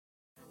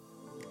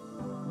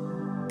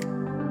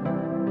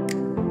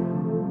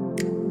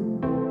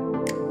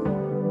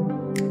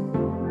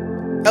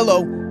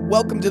Hello,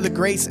 welcome to the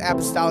Grace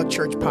Apostolic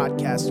Church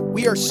podcast.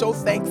 We are so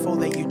thankful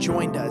that you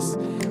joined us.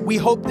 We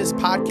hope this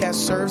podcast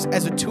serves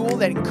as a tool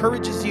that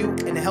encourages you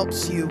and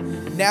helps you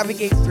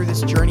navigate through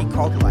this journey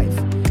called life.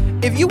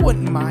 If you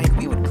wouldn't mind,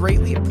 we would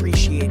greatly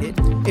appreciate it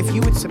if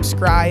you would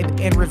subscribe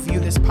and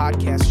review this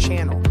podcast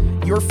channel.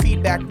 Your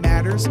feedback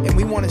matters, and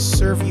we want to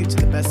serve you to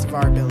the best of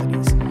our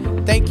abilities.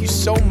 Thank you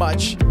so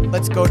much.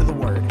 Let's go to the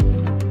Word.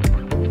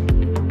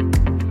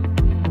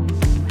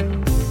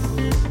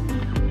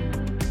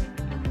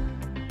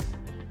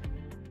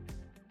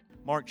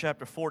 Mark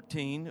chapter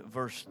 14,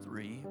 verse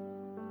 3.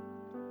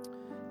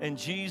 And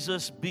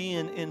Jesus,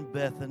 being in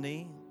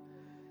Bethany,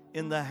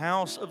 in the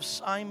house of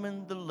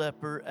Simon the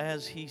leper,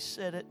 as he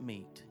sat at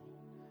meat,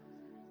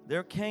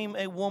 there came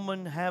a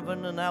woman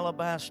having an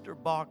alabaster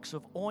box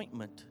of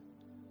ointment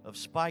of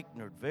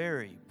spikenard,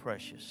 very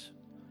precious.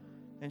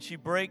 And she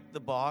brake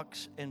the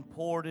box and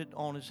poured it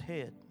on his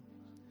head.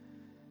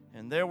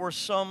 And there were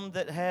some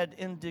that had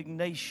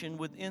indignation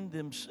within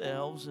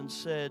themselves and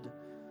said,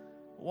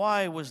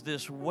 why was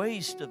this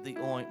waste of the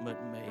ointment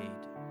made?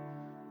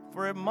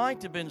 For it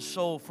might have been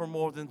sold for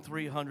more than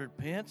 300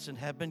 pence and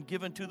have been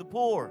given to the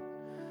poor.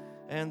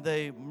 And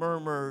they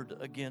murmured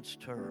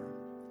against her.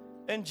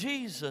 And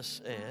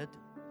Jesus said,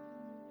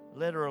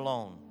 let her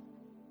alone.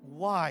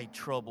 Why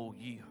trouble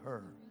ye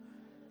her?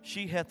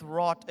 She hath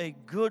wrought a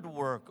good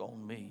work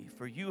on me.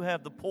 For you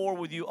have the poor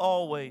with you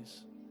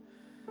always.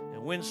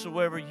 And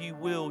whensoever ye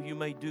will, you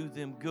may do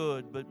them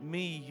good. But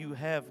me you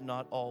have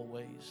not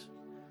always.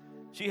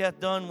 She hath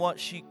done what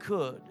she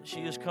could.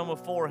 She is come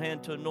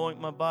aforehand to anoint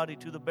my body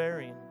to the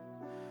burying.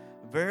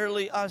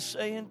 Verily I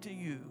say unto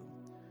you,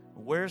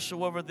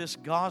 wheresoever this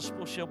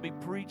gospel shall be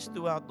preached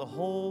throughout the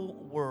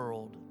whole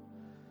world,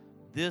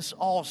 this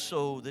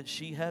also that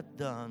she hath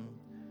done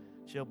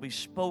shall be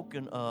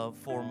spoken of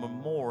for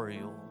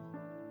memorial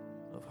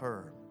of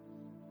her.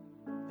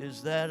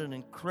 Is that an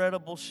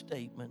incredible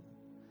statement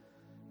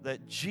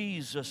that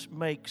Jesus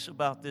makes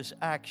about this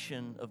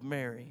action of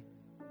Mary?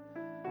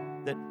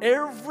 That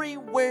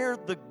everywhere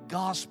the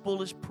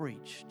gospel is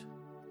preached,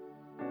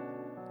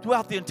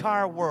 throughout the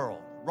entire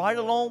world, right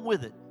along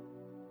with it,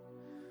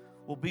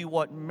 will be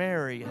what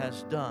Mary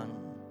has done.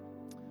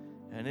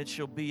 And it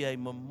shall be a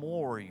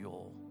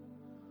memorial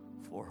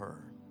for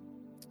her.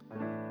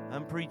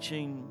 I'm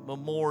preaching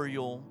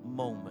memorial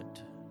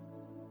moment.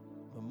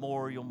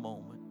 Memorial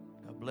moment.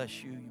 God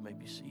bless you. You may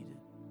be seated.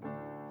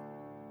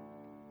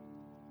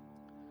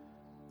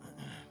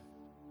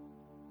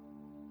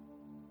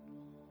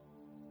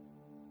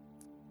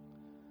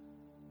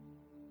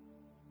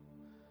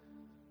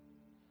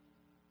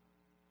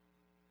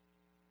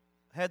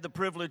 Had the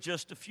privilege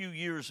just a few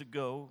years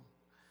ago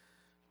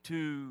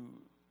to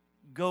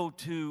go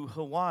to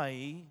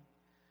Hawaii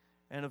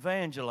and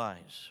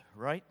evangelize,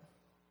 right?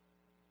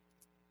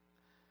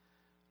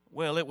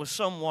 Well, it was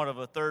somewhat of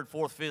a third,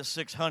 fourth, fifth,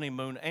 sixth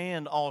honeymoon,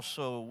 and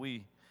also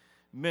we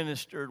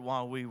ministered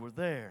while we were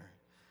there.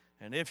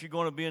 And if you're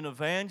going to be an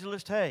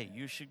evangelist, hey,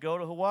 you should go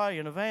to Hawaii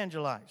and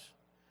evangelize,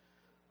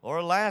 or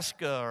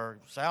Alaska, or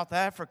South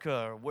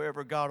Africa, or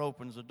wherever God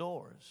opens the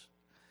doors.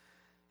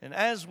 And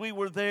as we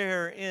were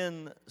there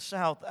in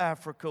South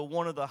Africa,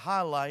 one of the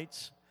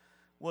highlights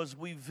was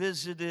we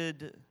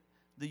visited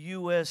the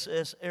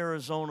USS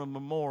Arizona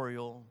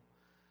Memorial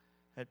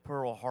at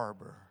Pearl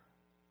Harbor.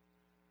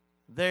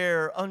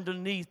 There,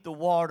 underneath the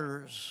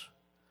waters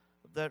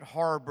of that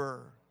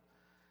harbor,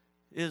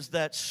 is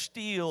that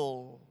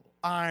steel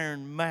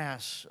iron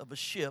mass of a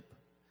ship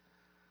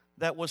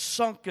that was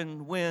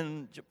sunken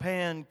when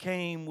Japan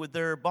came with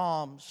their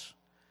bombs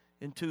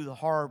into the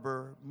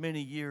harbor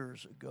many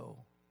years ago.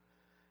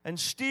 And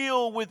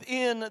still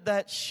within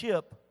that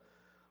ship,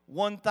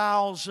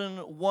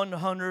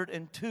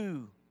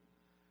 1,102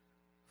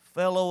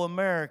 fellow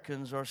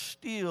Americans are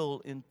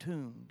still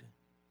entombed.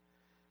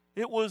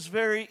 It was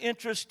very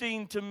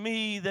interesting to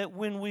me that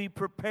when we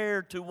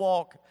prepared to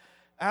walk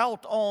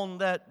out on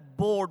that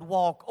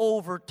boardwalk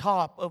over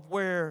top of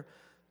where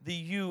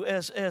the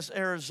USS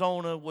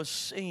Arizona was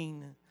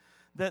seen,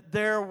 that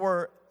there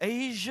were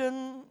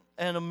Asian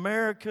and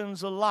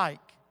Americans alike,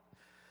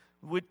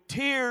 with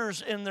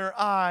tears in their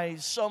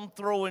eyes, some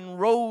throwing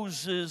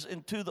roses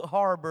into the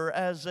harbor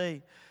as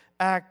an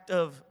act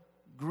of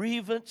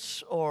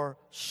grievance or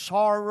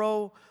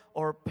sorrow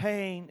or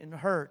pain and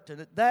hurt.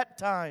 And at that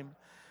time,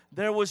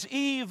 there was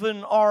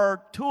even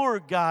our tour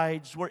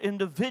guides were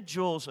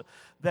individuals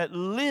that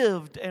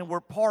lived and were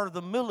part of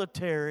the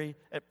military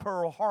at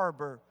Pearl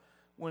Harbor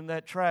when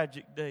that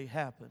tragic day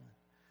happened.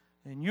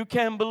 And you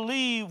can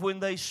believe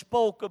when they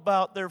spoke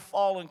about their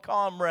fallen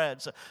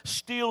comrades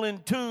still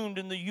entombed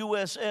in the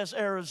USS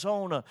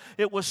Arizona,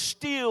 it was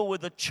still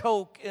with a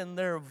choke in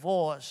their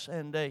voice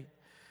and a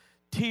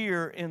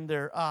tear in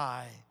their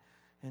eye,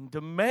 and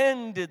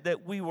demanded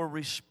that we were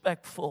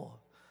respectful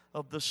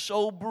of the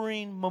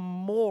sobering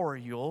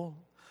memorial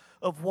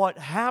of what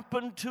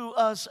happened to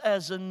us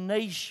as a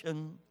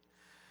nation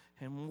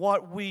and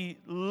what we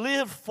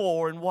lived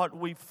for and what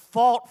we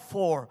fought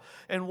for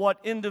and what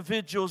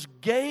individuals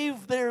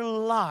gave their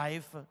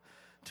life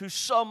to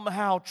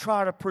somehow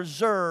try to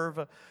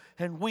preserve,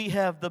 and we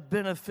have the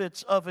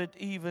benefits of it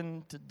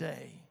even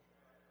today.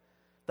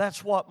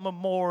 That's what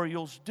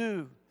memorials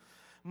do.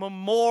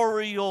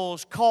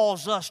 Memorials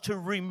cause us to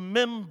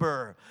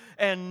remember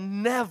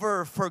and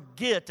never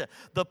forget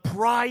the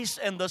price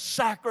and the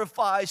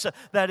sacrifice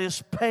that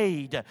is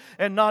paid.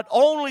 And not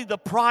only the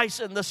price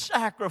and the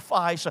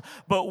sacrifice,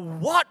 but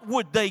what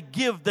would they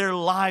give their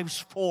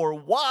lives for?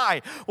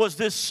 Why was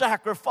this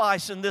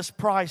sacrifice and this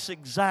price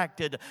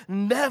exacted?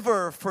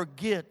 Never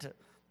forget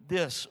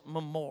this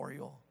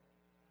memorial.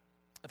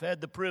 I've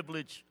had the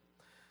privilege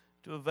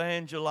to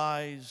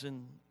evangelize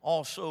and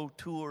also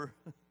tour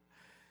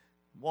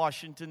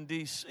Washington,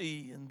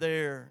 D.C., and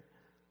there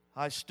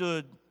I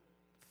stood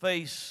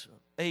face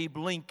Abe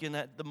Lincoln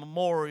at the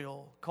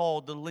memorial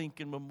called the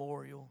Lincoln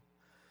Memorial.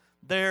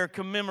 There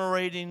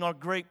commemorating our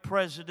great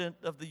president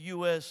of the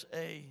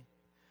USA.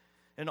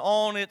 And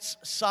on its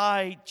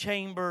side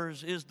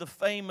chambers is the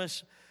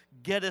famous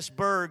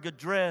Gettysburg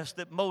Address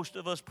that most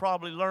of us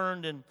probably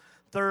learned in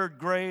third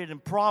grade,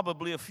 and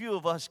probably a few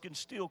of us can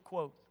still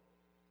quote.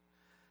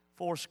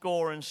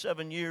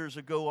 77 years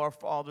ago, our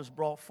fathers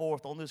brought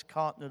forth on this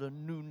continent a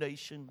new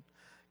nation,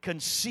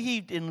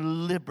 conceived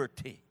in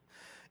liberty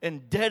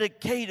and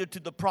dedicated to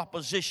the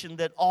proposition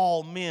that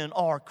all men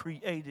are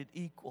created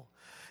equal.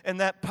 And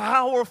that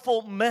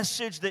powerful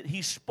message that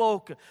he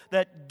spoke,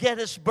 that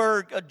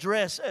Gettysburg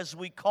Address as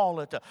we call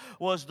it,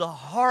 was the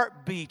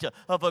heartbeat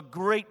of a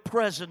great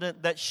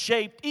president that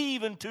shaped,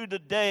 even to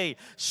today,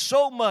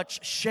 so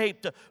much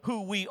shaped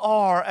who we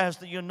are as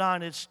the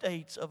United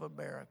States of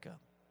America.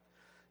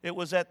 It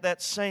was at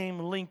that same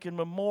Lincoln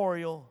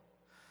Memorial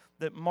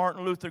that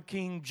Martin Luther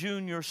King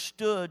Jr.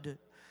 stood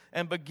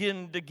and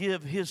began to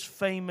give his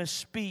famous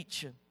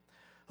speech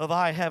of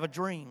 "I have a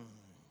dream.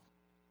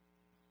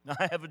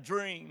 I have a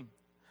dream.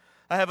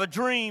 I have a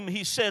dream,"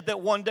 he said,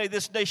 "that one day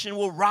this nation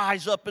will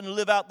rise up and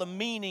live out the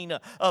meaning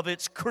of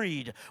its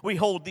creed. We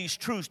hold these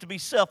truths to be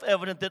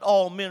self-evident that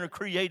all men are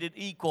created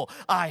equal.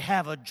 I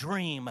have a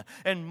dream."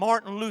 And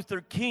Martin Luther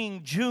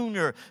King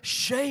Jr.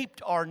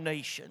 shaped our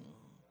nation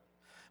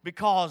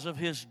because of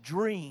his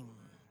dream.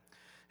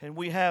 And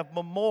we have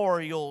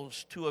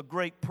memorials to a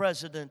great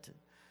president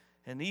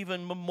and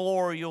even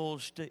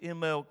memorials to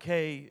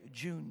MLK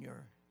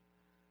Jr.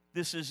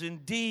 This is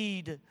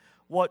indeed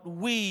what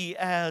we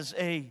as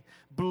a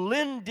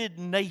blended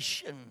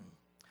nation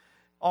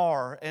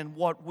are, and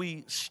what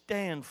we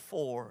stand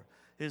for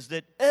is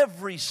that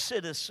every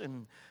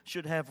citizen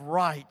should have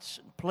rights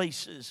and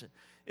places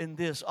in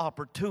this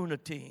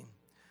opportunity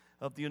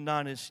of the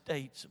United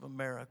States of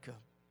America.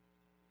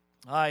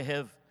 I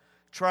have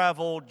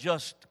traveled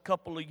just a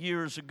couple of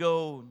years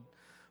ago and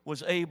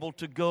was able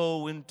to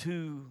go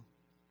into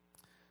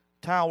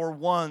Tower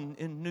 1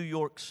 in New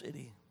York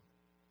City.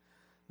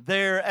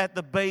 There at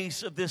the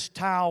base of this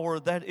tower,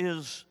 that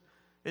is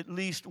at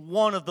least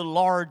one of the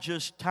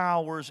largest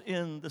towers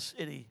in the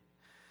city,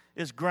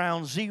 is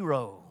Ground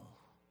Zero.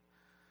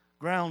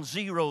 Ground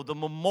Zero, the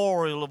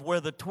memorial of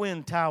where the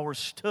Twin Towers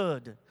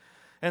stood.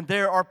 And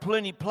there are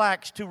plenty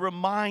plaques to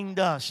remind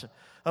us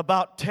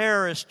about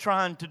terrorists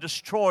trying to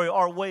destroy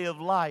our way of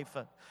life,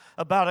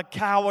 about a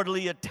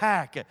cowardly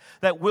attack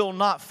that will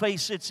not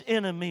face its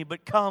enemy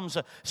but comes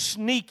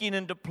sneaking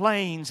into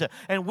planes.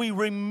 And we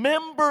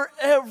remember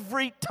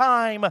every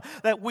time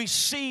that we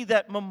see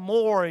that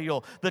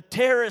memorial, the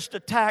terrorist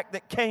attack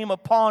that came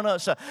upon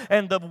us,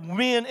 and the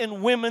men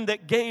and women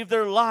that gave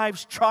their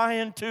lives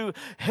trying to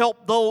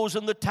help those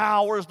in the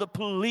towers, the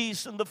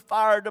police and the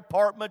fire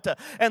department,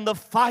 and the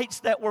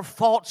fights that were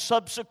fought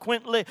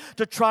subsequently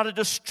to try to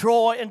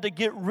destroy and to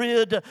get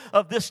rid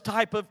of this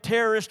type of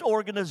terrorist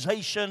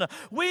organization.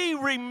 We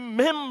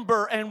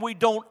remember, and we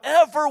don't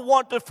ever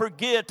want to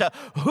forget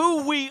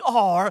who we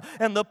are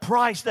and the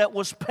price that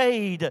was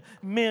paid,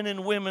 men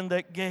and women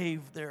that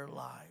gave their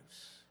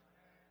lives.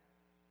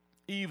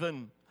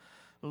 Even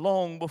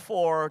long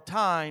before our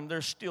time,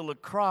 there's still a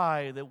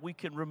cry that we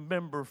can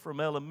remember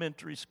from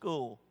elementary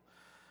school.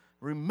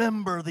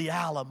 Remember the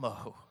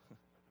Alamo.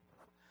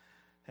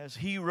 As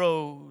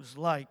heroes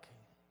like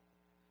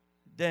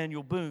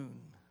Daniel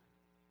Boone,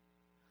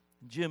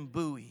 Jim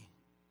Bowie,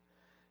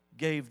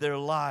 gave their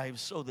lives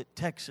so that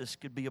Texas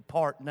could be a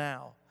part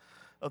now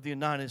of the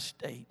United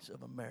States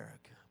of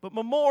America. But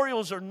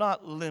memorials are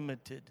not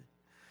limited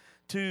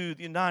to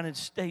the United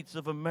States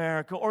of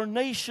America or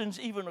nations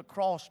even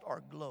across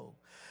our globe.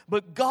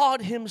 But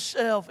God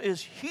Himself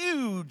is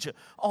huge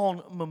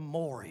on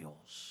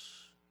memorials.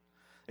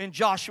 In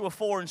Joshua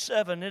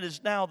 4:7, it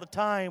is now the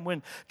time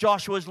when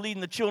Joshua is leading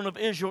the children of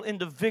Israel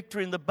into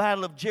victory in the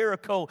battle of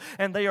Jericho,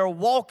 and they are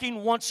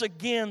walking once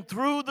again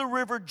through the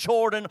river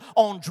Jordan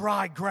on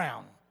dry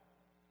ground.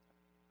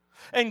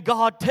 And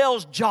God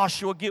tells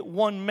Joshua, get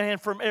one man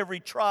from every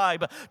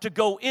tribe to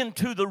go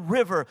into the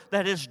river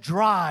that is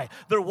dry.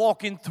 They're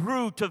walking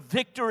through to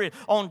victory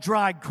on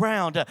dry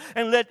ground.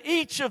 And let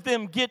each of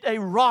them get a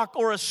rock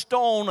or a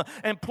stone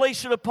and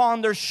place it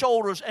upon their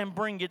shoulders and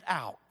bring it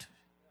out.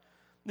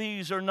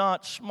 These are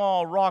not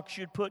small rocks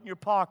you'd put in your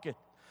pocket.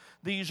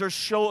 These are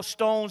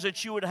stones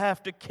that you would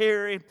have to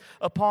carry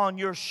upon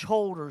your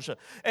shoulders.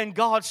 And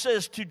God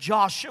says to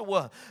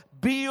Joshua,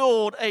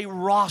 build a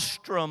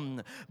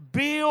rostrum,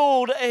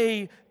 build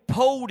a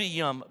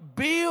podium,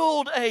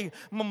 build a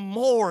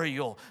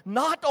memorial,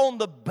 not on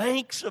the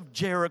banks of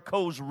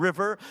Jericho's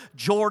river,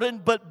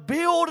 Jordan, but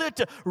build it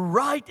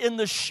right in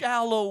the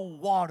shallow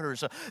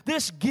waters.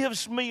 This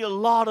gives me a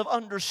lot of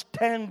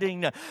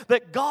understanding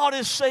that God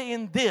is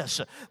saying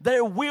this: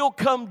 there will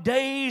come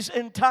days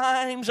and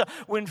times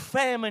when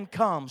famine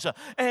comes,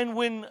 and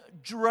when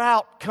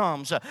drought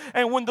comes,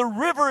 and when the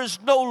river is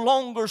no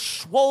longer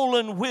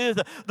swollen with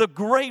the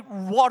great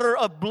water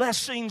of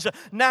blessings.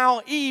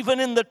 Now,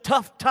 even in the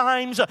tough times,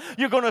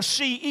 you're going to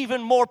see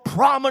even more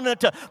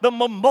prominent the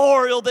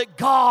memorial that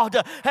God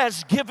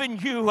has given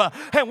you.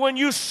 And when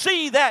you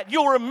see that,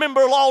 you'll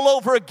remember all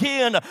over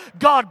again,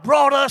 God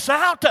brought us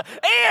out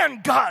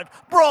and God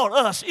brought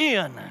us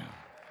in.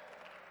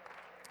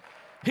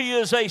 He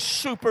is a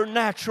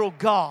supernatural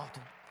God,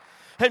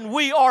 and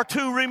we are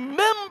to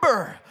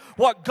remember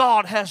what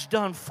God has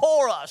done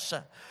for us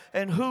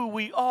and who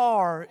we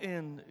are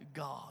in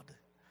God.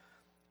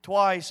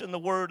 Twice in the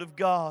Word of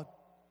God,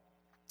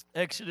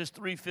 Exodus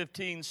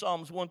 3:15,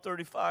 Psalms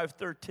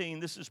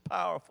 135:13, this is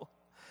powerful.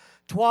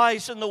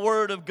 Twice in the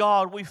Word of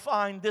God we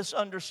find this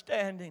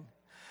understanding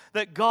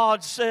that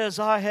God says,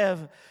 I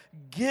have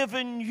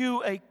given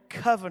you a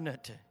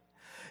covenant,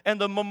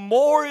 and the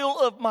memorial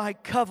of my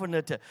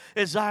covenant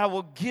is I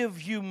will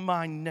give you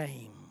my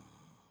name.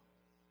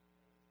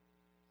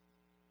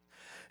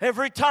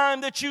 Every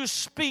time that you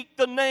speak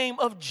the name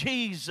of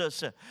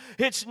Jesus,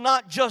 it's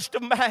not just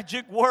a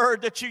magic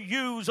word that you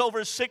use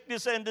over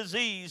sickness and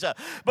disease,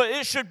 but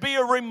it should be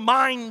a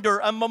reminder,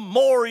 a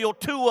memorial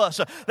to us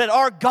that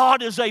our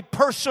God is a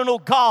personal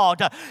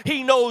God.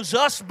 He knows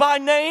us by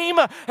name,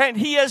 and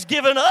He has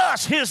given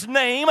us His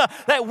name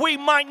that we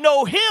might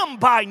know Him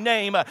by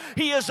name.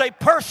 He is a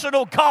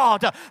personal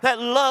God that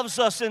loves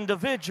us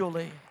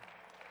individually.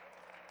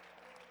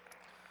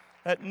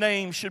 That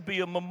name should be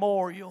a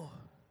memorial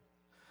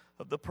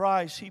of the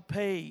price He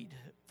paid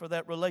for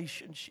that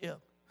relationship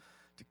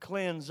to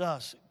cleanse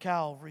us at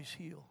Calvary's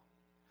Hill.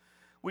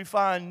 We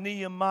find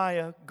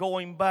Nehemiah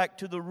going back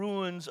to the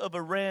ruins of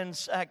a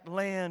ransacked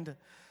land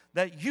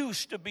that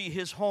used to be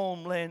his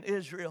homeland,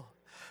 Israel.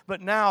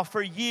 But now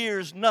for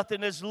years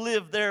nothing has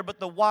lived there but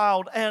the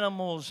wild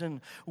animals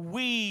and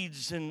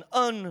weeds and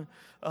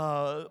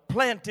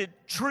planted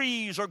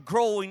trees are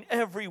growing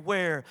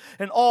everywhere.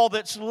 And all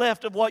that's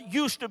left of what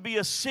used to be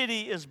a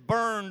city is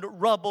burned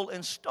rubble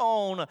and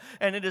stone,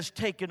 and it is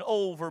taken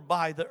over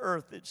by the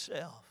earth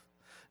itself.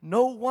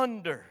 No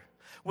wonder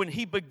when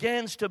he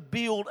begins to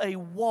build a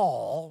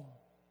wall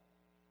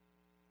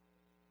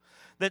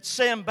that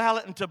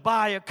Sanballat and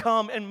Tobiah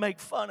come and make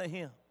fun of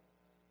him,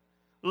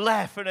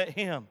 laughing at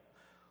him.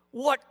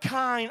 What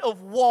kind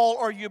of wall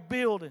are you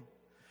building?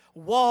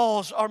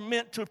 Walls are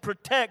meant to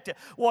protect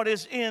what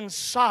is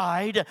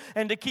inside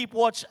and to keep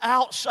what's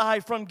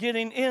outside from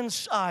getting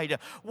inside.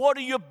 What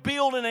are you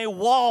building a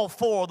wall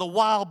for? The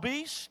wild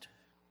beast?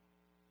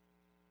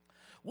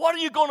 What are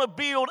you going to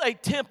build a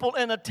temple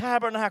and a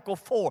tabernacle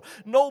for?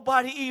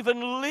 Nobody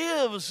even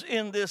lives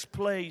in this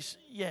place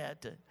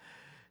yet.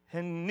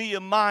 And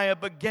Nehemiah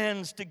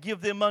begins to give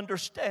them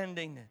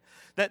understanding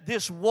that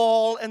this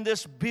wall and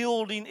this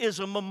building is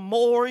a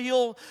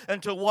memorial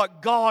unto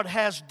what God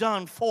has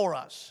done for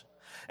us.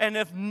 And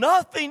if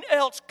nothing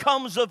else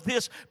comes of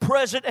this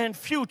present and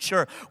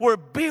future, we're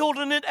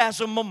building it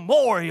as a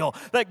memorial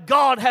that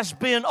God has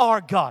been our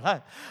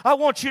God. I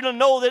want you to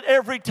know that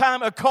every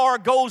time a car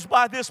goes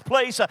by this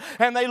place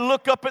and they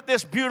look up at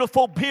this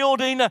beautiful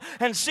building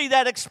and see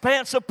that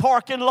expansive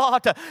parking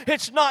lot,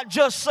 it's not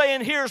just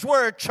saying here's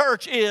where a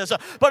church is,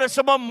 but it's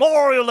a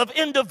memorial of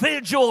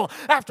individual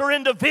after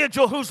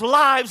individual whose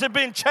lives have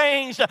been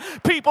changed,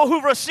 people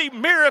who've received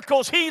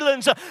miracles,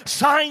 healings,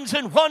 signs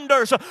and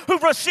wonders,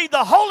 who've received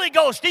the Holy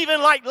Ghost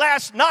even like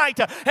last night,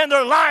 and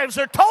their lives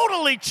are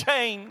totally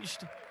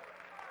changed.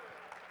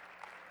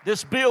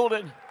 This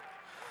building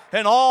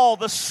and all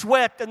the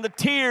sweat and the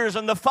tears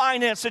and the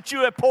finance that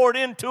you have poured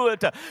into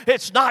it,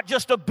 it's not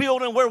just a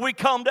building where we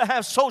come to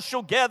have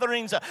social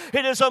gatherings.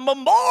 It is a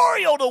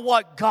memorial to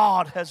what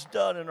God has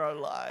done in our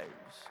lives.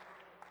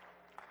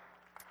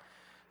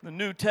 In the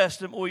New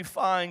Testament, we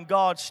find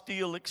God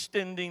still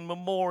extending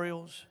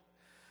memorials,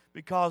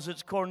 because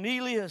it's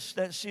Cornelius,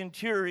 that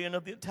centurion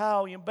of the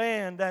Italian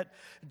band, that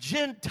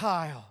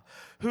Gentile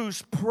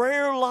whose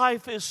prayer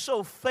life is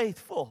so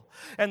faithful,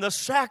 and the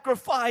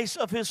sacrifice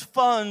of his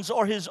funds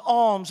or his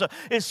alms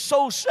is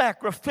so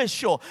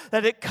sacrificial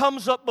that it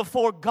comes up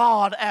before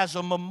God as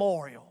a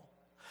memorial.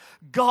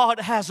 God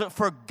hasn't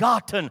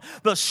forgotten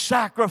the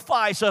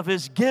sacrifice of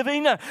his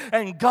giving,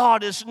 and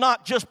God has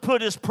not just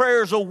put his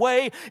prayers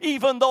away,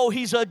 even though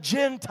he's a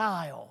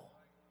Gentile.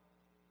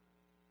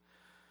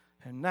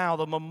 And now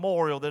the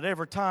memorial that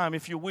every time,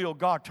 if you will,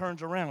 God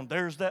turns around,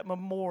 there's that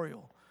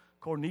memorial.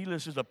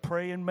 Cornelius is a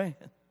praying man.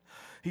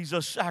 He's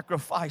a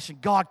sacrifice,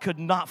 and God could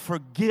not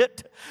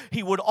forget.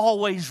 He would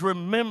always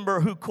remember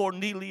who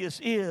Cornelius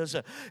is.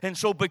 And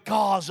so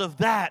because of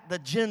that, the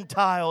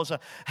Gentiles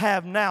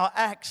have now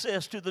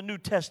access to the New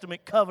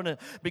Testament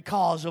covenant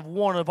because of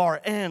one of our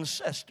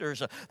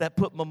ancestors that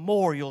put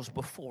memorials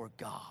before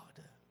God.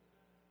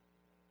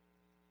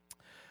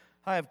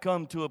 I have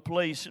come to a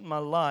place in my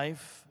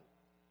life,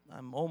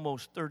 I'm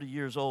almost 30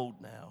 years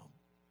old now.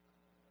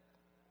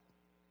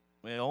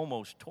 Well,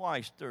 almost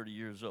twice 30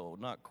 years old,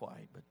 not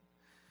quite, but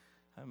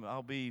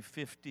I'll be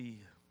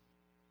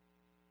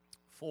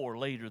 54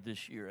 later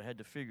this year. I had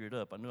to figure it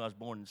up. I knew I was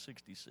born in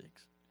 66.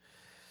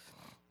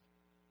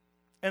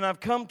 And I've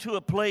come to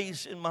a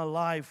place in my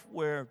life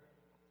where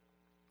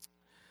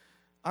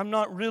I'm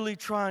not really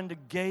trying to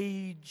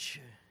gauge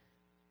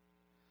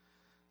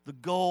the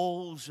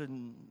goals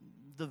and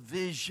the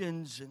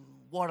visions and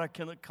what I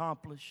can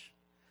accomplish.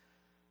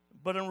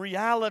 But in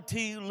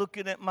reality,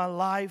 looking at my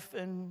life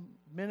and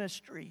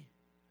ministry,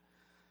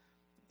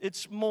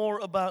 it's more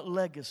about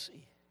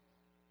legacy.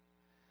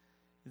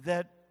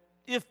 That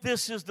if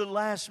this is the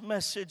last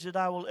message that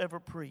I will ever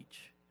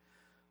preach,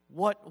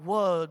 what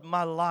would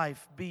my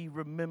life be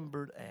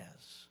remembered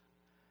as?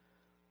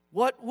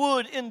 What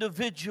would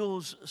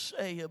individuals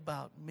say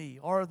about me?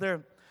 Are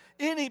there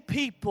any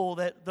people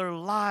that their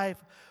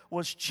life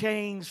was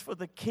changed for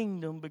the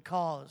kingdom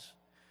because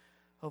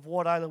of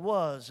what I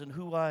was and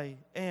who I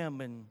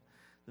am and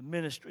the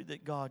ministry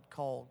that God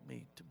called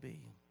me to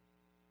be?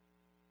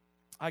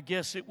 I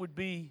guess it would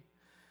be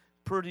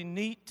pretty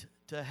neat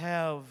to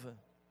have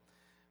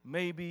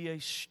maybe a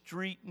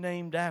street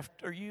named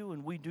after you,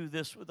 and we do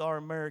this with our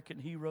American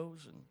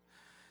heroes,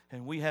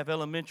 and we have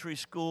elementary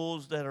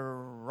schools that are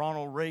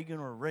Ronald Reagan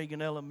or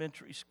Reagan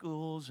Elementary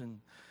Schools,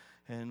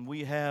 and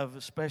we have,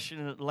 especially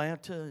in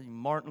Atlanta,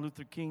 Martin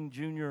Luther King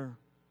Jr.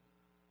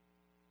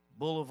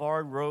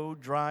 Boulevard, Road,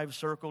 Drive,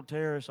 Circle,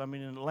 Terrace. I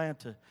mean, in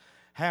Atlanta,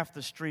 half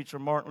the streets are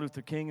Martin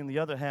Luther King and the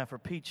other half are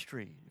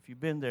Peachtree. If you've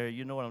been there,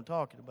 you know what I'm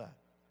talking about.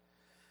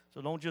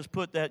 So don't just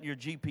put that in your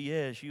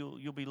GPS.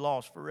 You'll be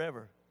lost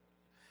forever.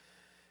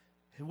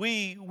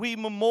 We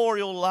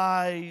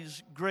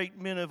memorialize great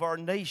men of our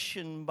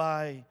nation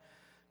by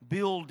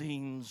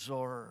buildings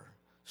or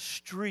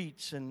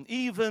streets, and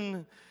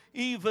even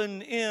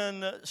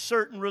in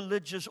certain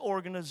religious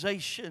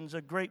organizations.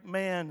 A great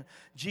man,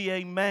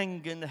 G.A.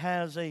 Mangan,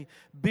 has a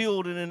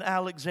building in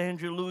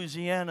Alexandria,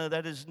 Louisiana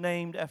that is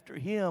named after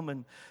him,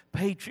 and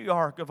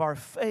patriarch of our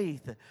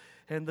faith.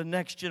 And the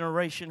next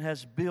generation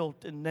has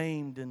built and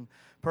named. And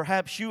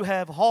perhaps you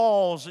have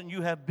halls and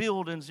you have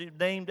buildings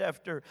named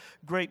after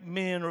great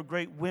men or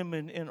great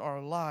women in our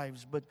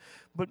lives. But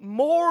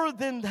more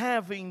than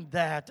having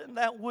that, and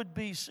that would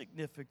be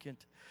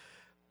significant,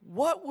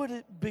 what would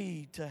it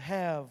be to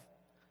have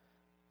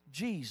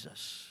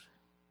Jesus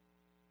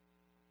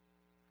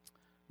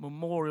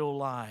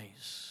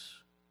memorialize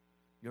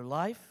your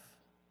life?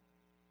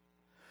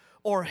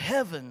 Or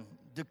heaven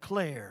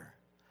declare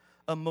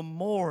a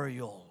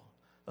memorial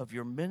of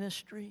your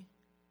ministry?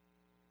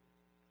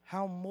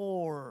 How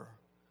more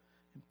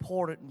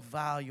important and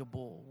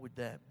valuable would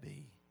that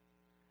be?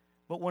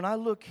 But when I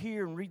look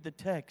here and read the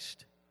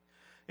text,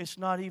 it's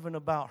not even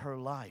about her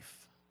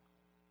life.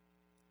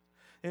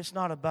 It's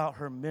not about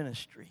her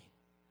ministry.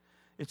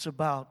 It's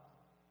about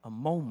a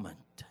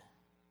moment.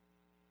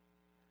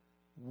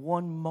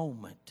 One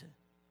moment.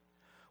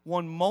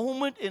 One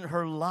moment in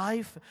her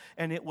life,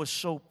 and it was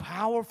so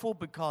powerful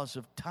because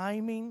of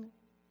timing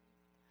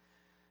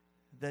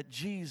that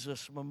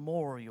Jesus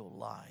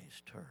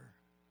memorialized her.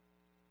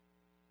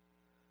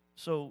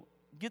 So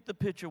get the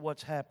picture of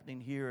what's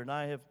happening here, and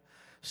I have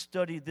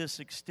studied this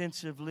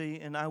extensively,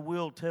 and I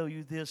will tell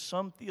you this.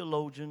 Some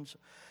theologians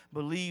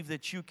believe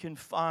that you can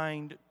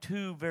find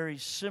two very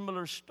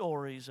similar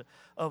stories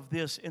of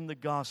this in the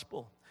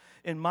gospel.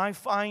 In my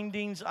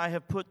findings, I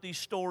have put these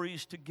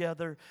stories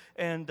together,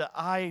 and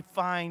I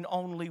find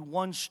only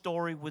one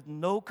story with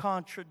no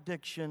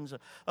contradictions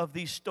of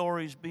these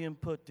stories being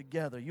put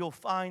together. You'll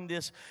find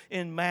this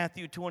in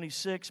Matthew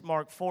 26,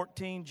 Mark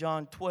 14,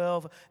 John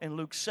 12, and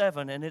Luke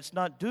 7, and it's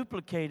not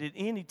duplicated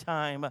any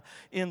time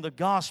in the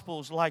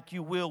Gospels like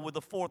you will with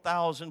the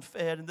 4,000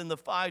 fed and then the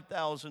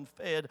 5,000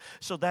 fed.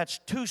 So that's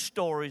two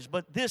stories,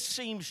 but this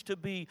seems to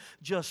be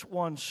just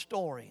one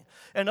story.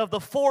 And of the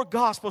four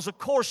Gospels, of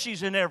course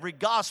she's in every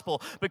gospel,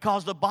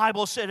 because the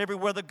Bible said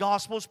everywhere the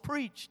gospel is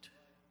preached,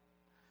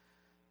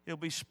 it'll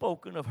be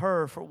spoken of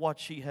her for what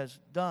she has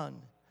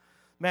done.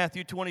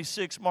 Matthew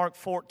 26, Mark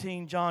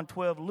 14, John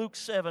 12, Luke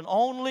 7.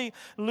 Only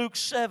Luke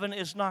 7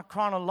 is not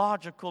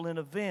chronological in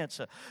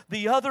events.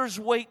 The others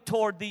wait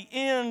toward the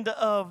end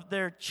of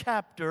their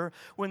chapter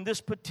when this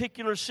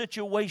particular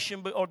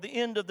situation, or the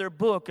end of their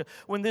book,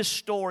 when this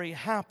story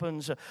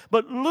happens.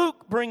 But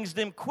Luke brings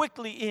them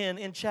quickly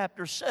in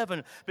chapter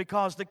 7,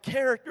 because the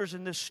characters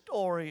in this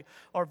story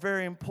are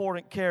very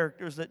important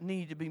characters that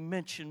need to be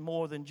mentioned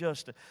more than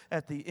just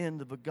at the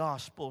end of a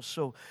gospel.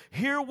 So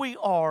here we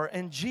are,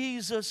 and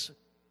Jesus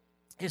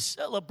is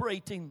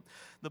celebrating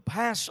the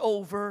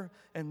Passover,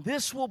 and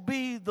this will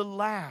be the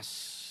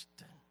last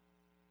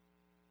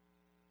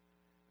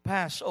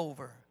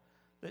Passover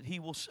that he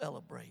will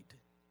celebrate.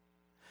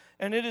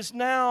 And it is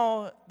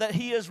now that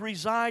he has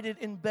resided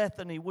in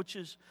Bethany, which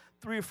is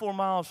 3 or 4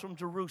 miles from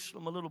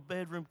Jerusalem, a little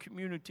bedroom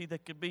community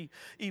that could be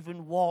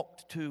even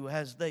walked to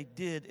as they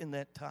did in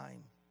that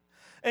time.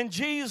 And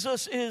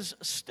Jesus is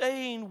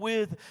staying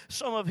with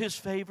some of his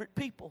favorite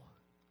people: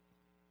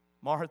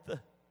 Martha,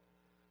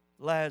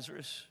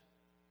 Lazarus,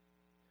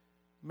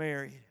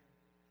 Mary.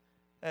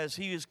 As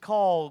he is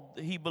called,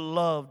 he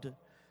beloved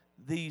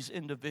these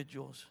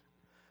individuals.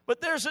 But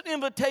there's an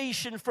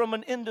invitation from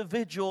an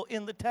individual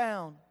in the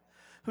town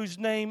whose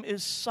name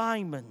is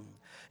Simon.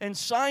 And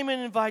Simon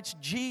invites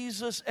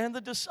Jesus and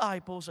the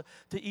disciples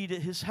to eat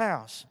at his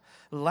house.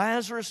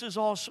 Lazarus is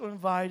also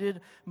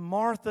invited.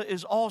 Martha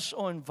is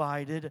also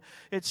invited.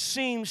 It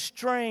seems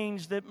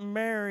strange that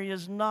Mary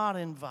is not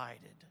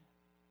invited.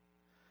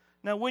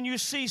 Now, when you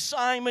see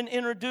Simon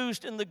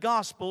introduced in the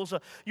Gospels,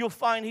 you'll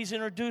find he's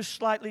introduced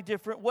slightly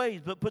different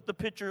ways, but put the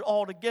picture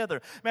all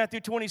together.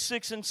 Matthew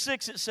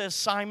 26:6, it says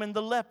Simon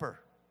the leper.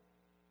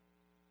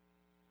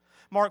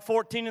 Mark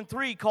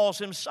 14:3 calls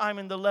him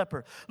Simon the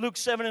leper. Luke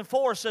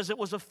 7:4 says it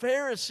was a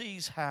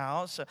Pharisee's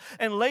house.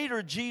 And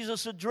later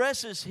Jesus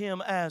addresses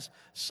him as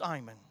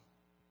Simon.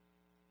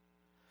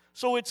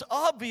 So it's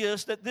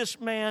obvious that this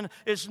man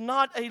is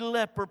not a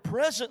leper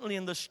presently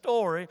in the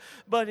story,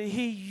 but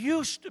he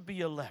used to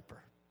be a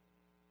leper.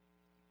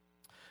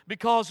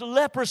 Because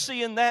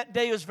leprosy in that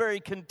day was very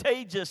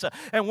contagious.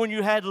 And when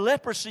you had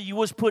leprosy, you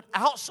was put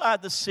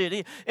outside the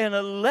city in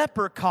a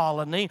leper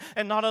colony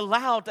and not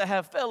allowed to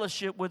have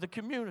fellowship with the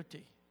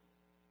community.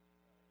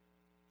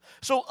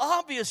 So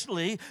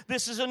obviously,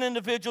 this is an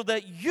individual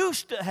that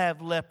used to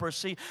have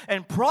leprosy,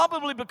 and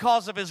probably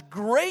because of his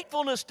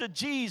gratefulness to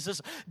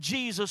Jesus,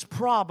 Jesus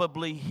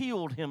probably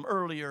healed him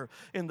earlier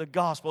in the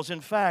Gospels.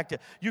 In fact,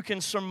 you can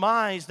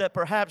surmise that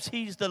perhaps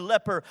he's the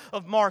leper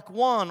of Mark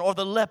 1 or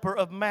the leper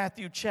of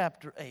Matthew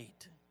chapter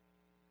 8.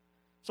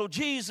 So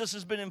Jesus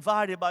has been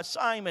invited by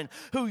Simon,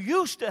 who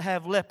used to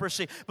have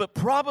leprosy, but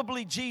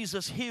probably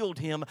Jesus healed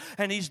him,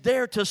 and he's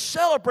there to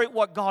celebrate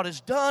what God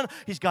has done.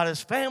 He's got his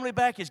family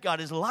back, he's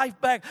got his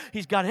life back,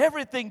 he's got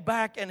everything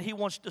back, and he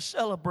wants to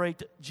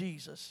celebrate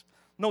Jesus.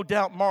 No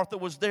doubt Martha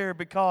was there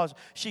because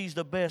she's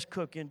the best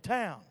cook in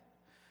town,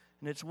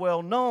 and it's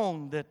well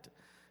known that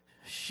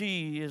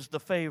she is the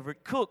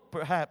favorite cook,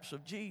 perhaps,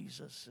 of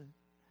Jesus.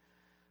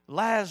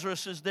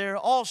 Lazarus is there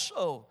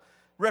also,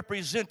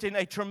 representing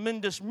a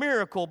tremendous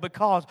miracle,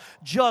 because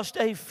just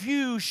a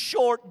few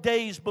short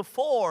days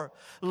before,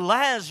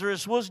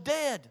 Lazarus was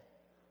dead.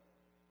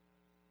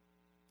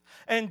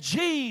 And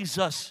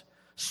Jesus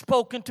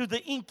spoke into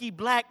the inky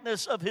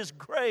blackness of his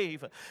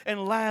grave,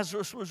 and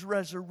Lazarus was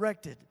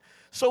resurrected.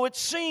 So it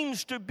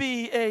seems to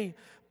be a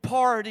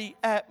party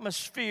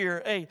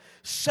atmosphere, a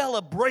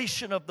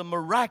celebration of the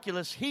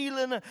miraculous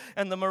healing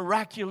and the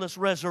miraculous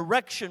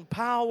resurrection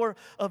power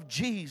of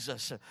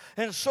Jesus.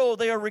 And so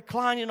they are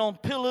reclining on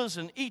pillows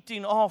and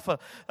eating off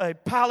a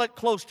pallet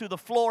close to the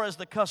floor, as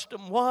the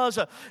custom was,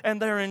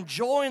 and they're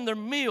enjoying their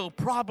meal.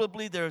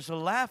 Probably there's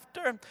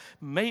laughter.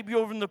 Maybe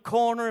over in the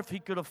corner, if he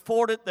could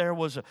afford it, there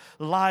was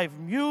live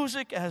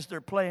music as they're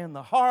playing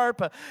the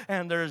harp,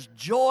 and there's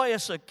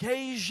joyous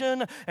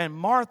occasion, and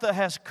Martha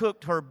has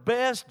cooked her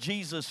best,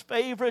 Jesus'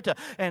 favorite,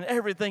 and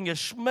everything is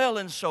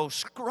smelling so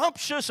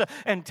scrumptious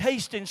and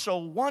tasting so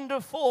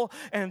wonderful.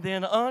 And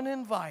then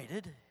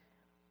uninvited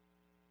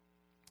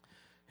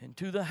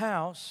into the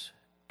house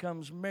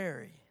comes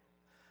Mary.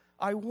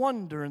 I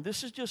wonder, and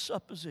this is just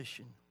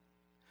supposition,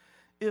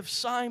 if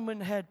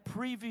Simon had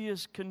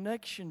previous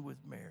connection with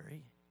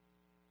Mary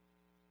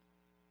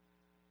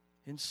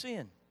in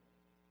sin,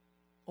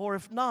 or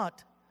if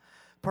not,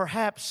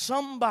 perhaps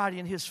somebody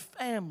in his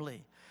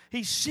family.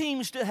 He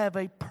seems to have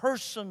a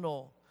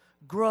personal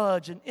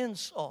grudge and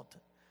insult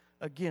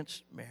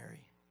against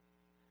Mary.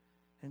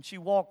 And she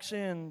walks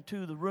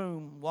into the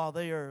room while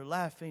they are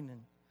laughing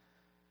and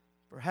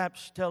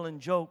perhaps telling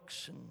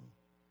jokes. And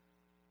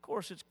of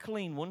course, it's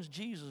clean ones.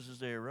 Jesus is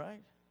there,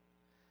 right?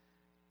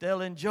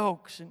 Telling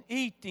jokes and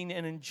eating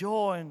and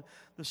enjoying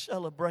the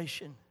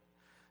celebration.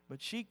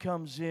 But she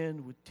comes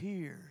in with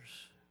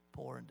tears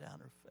pouring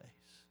down her face.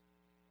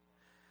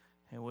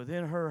 And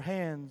within her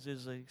hands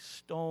is a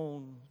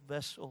stone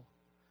vessel,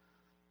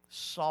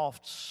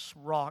 soft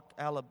rock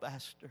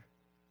alabaster.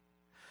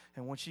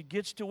 And when she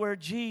gets to where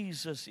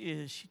Jesus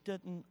is, she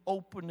doesn't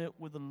open it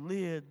with a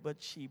lid,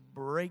 but she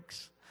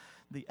breaks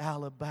the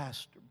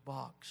alabaster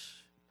box.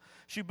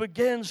 She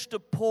begins to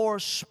pour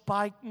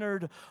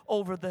spikenard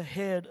over the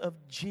head of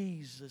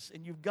Jesus.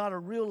 And you've got to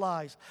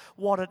realize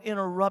what an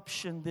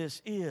interruption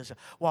this is.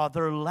 While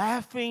they're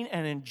laughing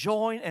and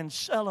enjoying and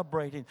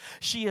celebrating,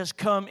 she has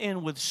come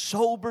in with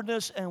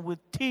soberness and with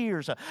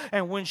tears.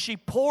 And when she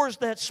pours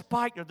that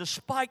spikenard, the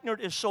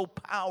spikenard is so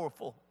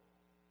powerful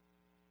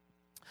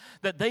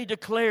that they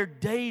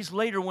declared days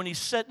later, when he's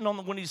sitting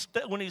on when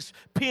he's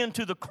pinned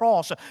to the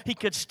cross, he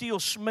could still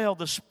smell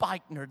the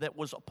spikenard that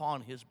was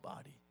upon his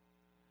body.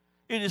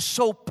 It is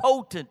so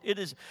potent. It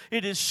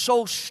is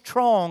so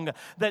strong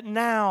that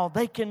now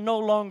they can no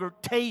longer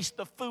taste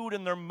the food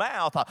in their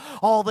mouth.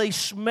 All they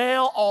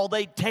smell, all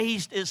they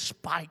taste is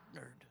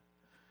spikenard.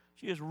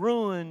 She has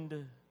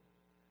ruined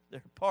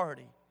their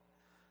party,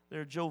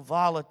 their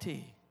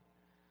joviality,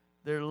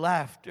 their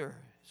laughter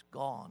is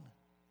gone.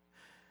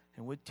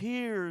 And with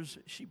tears,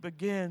 she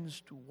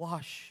begins to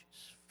wash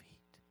his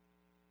feet.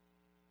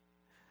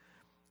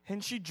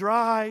 And she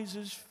dries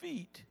his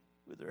feet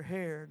with her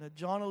hair. Now,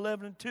 John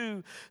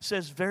 11:2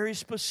 says very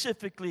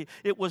specifically,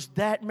 it was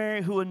that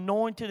Mary who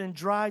anointed and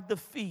dried the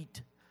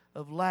feet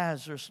of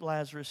Lazarus'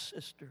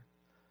 sister.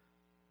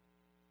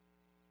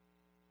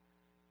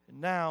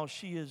 And now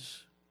she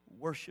is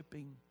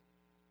worshiping,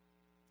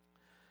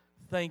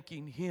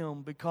 thanking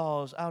Him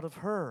because out of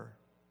her,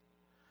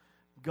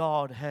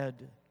 God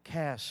had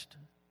cast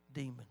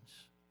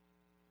demons.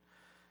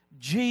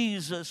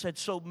 Jesus had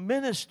so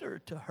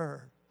ministered to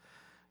her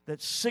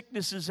that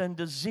sicknesses and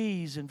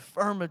disease,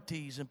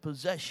 infirmities and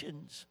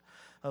possessions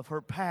of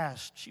her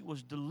past, she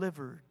was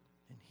delivered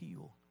and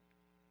healed.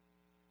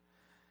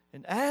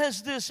 And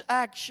as this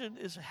action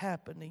is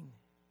happening,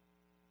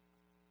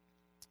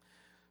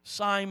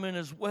 Simon,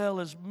 as well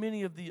as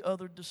many of the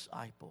other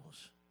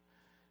disciples,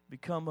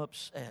 become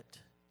upset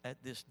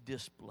at this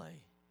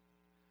display.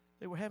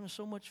 They were having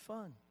so much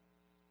fun.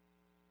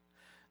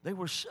 They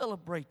were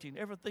celebrating.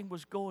 Everything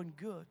was going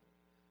good.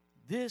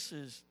 This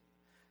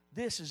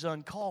is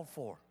uncalled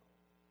for.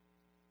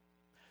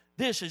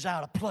 This is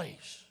out of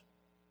place.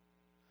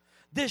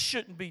 This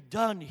shouldn't be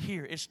done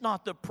here. It's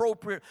not the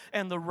appropriate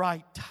and the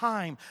right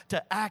time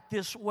to act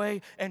this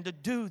way and to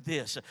do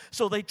this.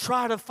 So they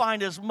try to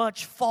find as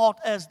much fault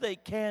as they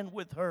can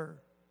with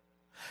her.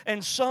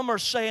 And some are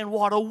saying,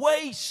 what a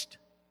waste.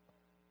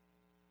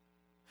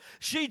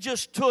 She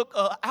just took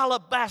an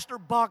alabaster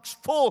box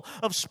full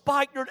of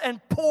spikenard and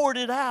poured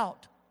it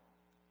out.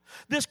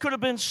 This could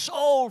have been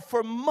sold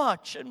for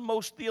much, and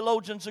most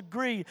theologians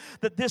agree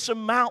that this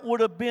amount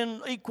would have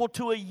been equal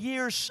to a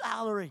year's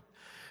salary.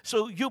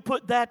 So you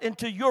put that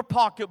into your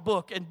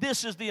pocketbook, and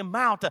this is the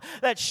amount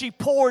that she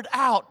poured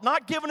out.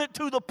 Not giving it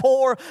to the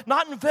poor,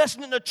 not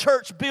investing in a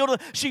church building.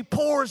 She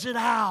pours it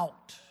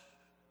out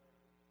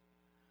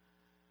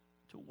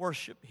to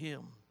worship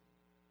Him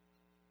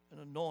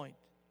and anoint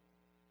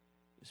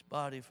His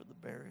body for the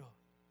burial.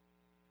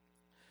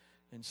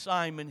 And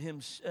Simon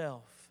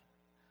himself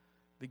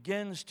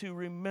begins to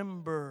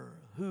remember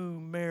who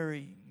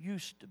Mary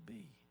used to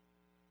be.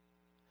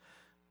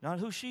 Not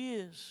who she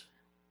is,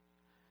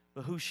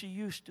 but who she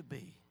used to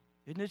be.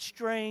 Isn't it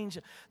strange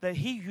that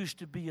he used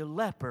to be a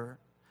leper,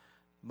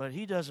 but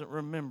he doesn't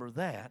remember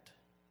that?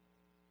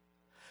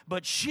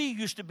 But she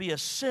used to be a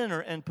sinner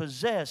and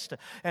possessed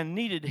and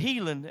needed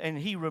healing, and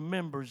he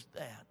remembers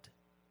that.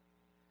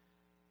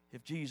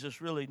 If Jesus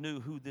really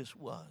knew who this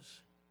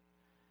was,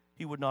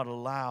 He would not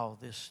allow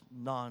this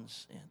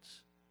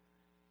nonsense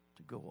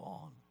to go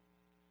on.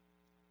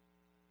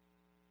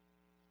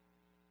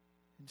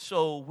 And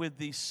so with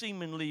the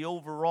seemingly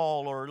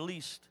overall, or at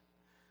least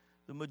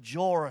the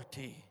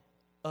majority,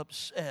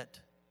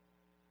 upset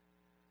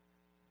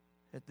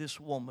at this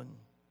woman,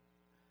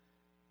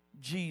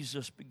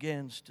 Jesus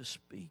begins to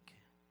speak.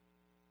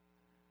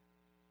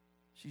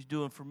 She's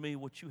doing for me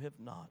what you have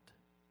not.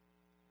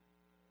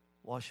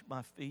 Washed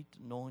my feet,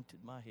 anointed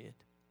my head.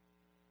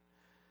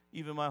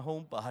 Even my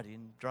whole body,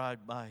 and dried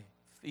my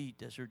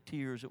feet as her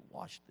tears had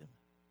washed them.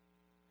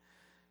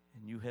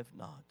 And you have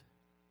not.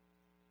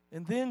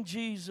 And then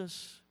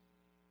Jesus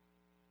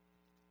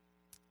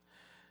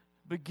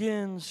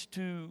begins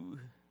to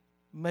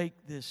make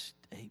this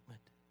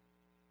statement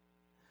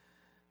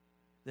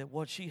that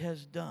what she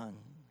has done,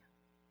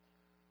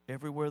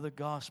 everywhere the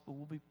gospel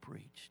will be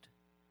preached,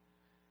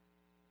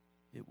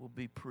 it will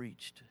be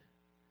preached.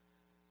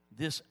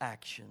 This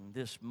action,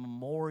 this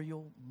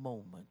memorial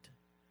moment,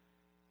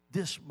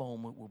 this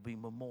moment will be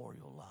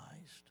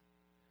memorialized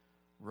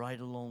right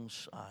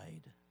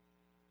alongside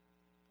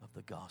of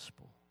the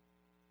gospel.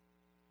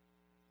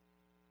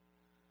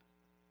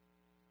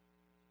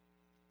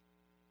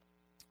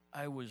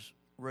 I was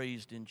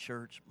raised in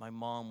church. My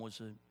mom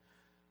was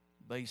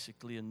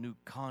basically a new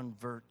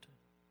convert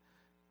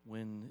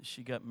when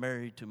she got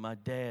married to my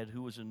dad,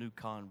 who was a new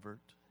convert.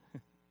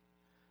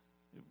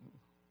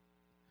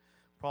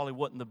 Probably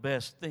wasn't the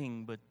best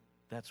thing, but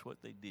that's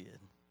what they did.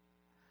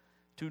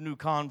 Two new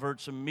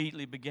converts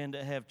immediately began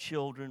to have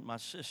children, my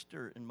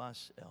sister and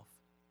myself.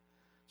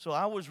 So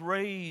I was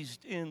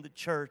raised in the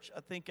church. I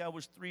think I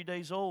was 3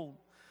 days old.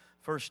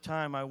 First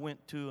time I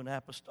went to an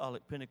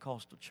apostolic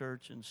Pentecostal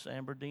church in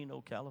San Bernardino,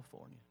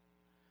 California.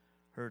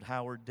 Heard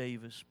Howard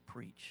Davis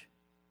preach.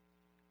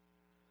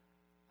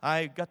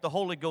 I got the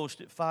Holy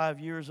Ghost at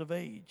 5 years of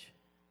age.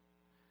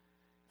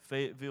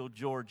 Fayetteville,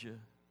 Georgia,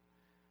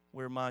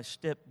 where my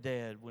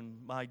stepdad, when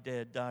my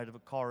dad died of a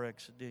car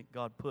accident,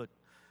 God put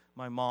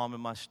my mom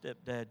and my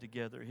stepdad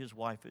together. His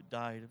wife had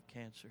died of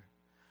cancer.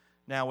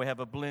 Now we have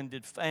a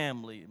blended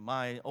family.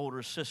 My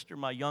older sister,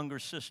 my younger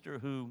sister,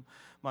 who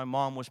my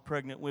mom was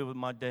pregnant with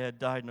my dad,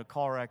 died in a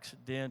car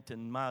accident.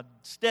 And my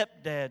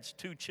stepdad's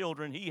 2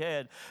 children he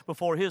had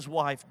before his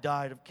wife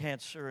died of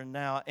cancer. And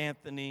now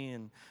Anthony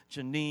and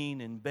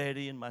Janine and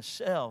Betty and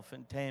myself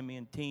and Tammy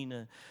and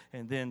Tina.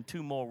 And then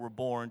 2 more were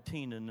born,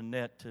 Tina and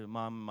Annette, to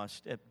mom and my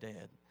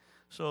stepdad.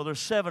 So there's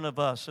 7 of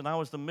us, and I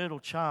was the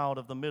middle child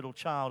of the middle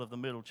child of the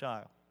middle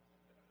child.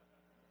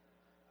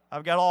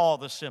 I've got all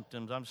the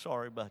symptoms. I'm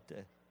sorry about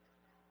that.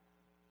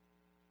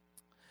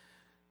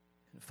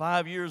 At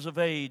 5 years of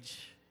age,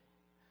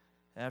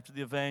 after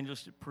the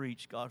evangelist had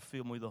preached, God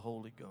filled me with the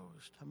Holy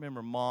Ghost. I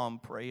remember Mom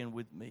praying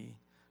with me.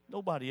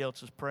 Nobody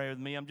else is praying with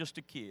me. I'm just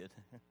a kid.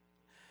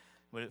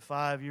 But at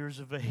 5 years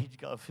of age,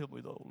 God filled me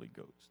with the Holy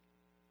Ghost.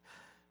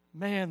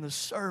 Man, the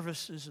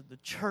services and the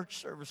church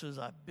services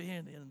I've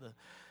been in, the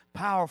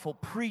powerful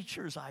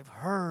preachers I've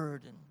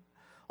heard, and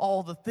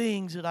all the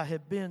things that I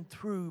have been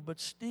through, but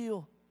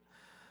still,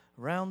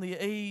 around the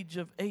age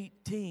of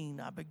 18,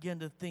 I began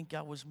to think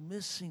I was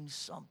missing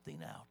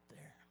something out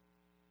there.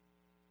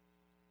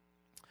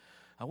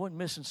 I wasn't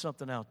missing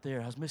something out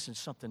there. I was missing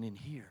something in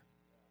here.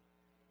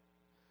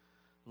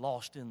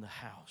 Lost in the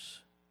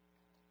house.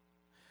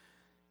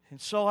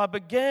 And so I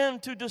began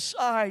to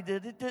decide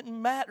that it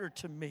didn't matter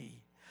to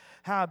me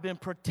how I've been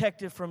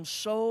protected from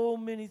so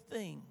many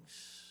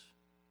things.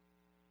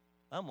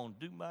 I'm going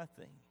to do my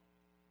thing.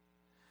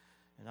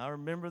 And I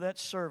remember that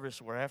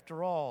service where,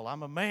 after all,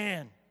 I'm a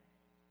man.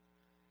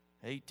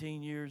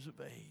 18 years of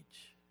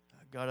age,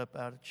 I got up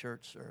out of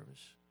church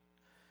service,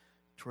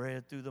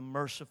 tread through the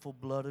merciful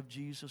blood of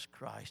Jesus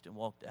Christ, and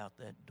walked out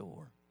that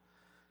door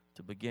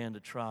to begin to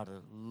try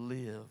to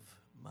live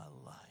my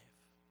life.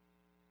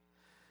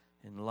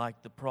 And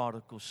like the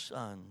prodigal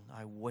son,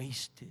 I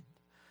wasted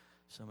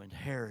some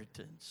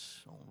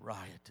inheritance on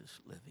riotous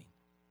living.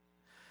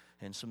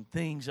 And some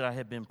things that I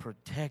had been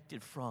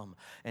protected from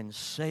and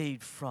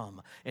saved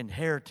from,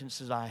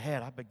 inheritances I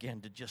had, I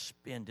began to just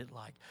spend it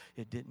like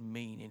it didn't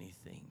mean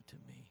anything to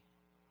me.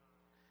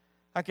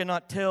 I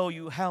cannot tell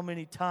you how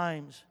many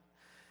times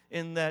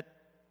in that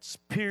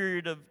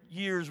period of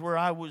years where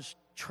I was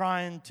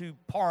trying to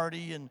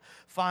party and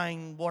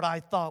find what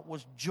I thought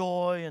was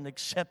joy and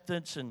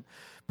acceptance and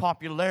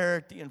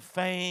popularity and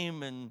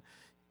fame and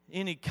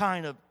any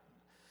kind of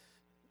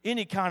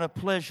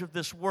pleasure of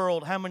this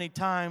world, how many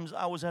times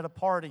I was at a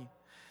party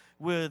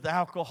with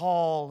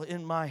alcohol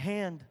in my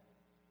hand.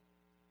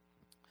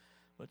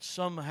 But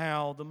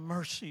somehow, the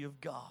mercy of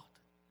God,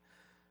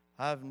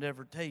 I've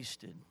never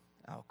tasted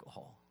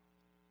alcohol,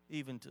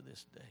 even to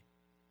this day.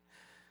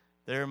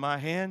 There in my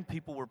hand,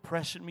 people were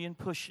pressing me and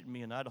pushing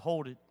me, and I'd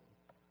hold it,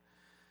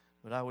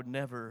 but I would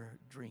never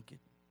drink it.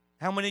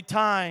 How many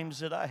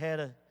times that I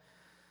had a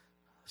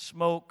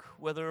smoke,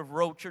 whether of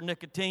roach or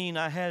nicotine,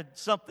 I had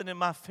something in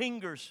my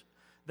fingers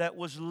that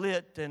was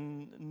lit,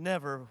 and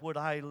never would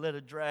I let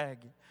a drag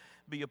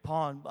be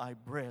upon my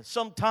breath.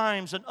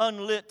 Sometimes an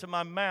unlit to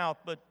my mouth,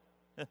 but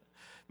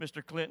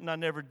Mr. Clinton, I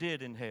never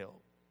did inhale.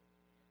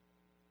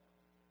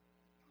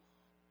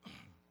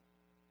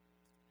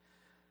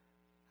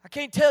 I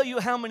can't tell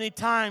you how many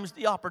times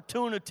the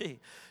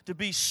opportunity to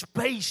be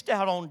spaced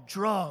out on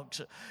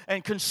drugs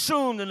and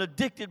consumed and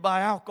addicted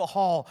by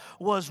alcohol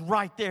was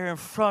right there in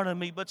front of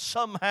me. But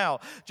somehow,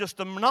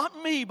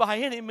 not me by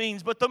any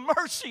means, but the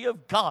mercy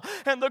of God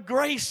and the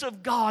grace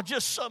of God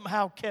just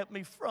somehow kept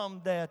me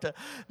from that.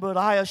 But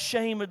I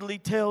ashamedly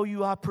tell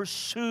you, I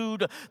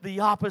pursued the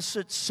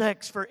opposite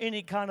sex for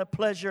any kind of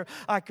pleasure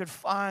I could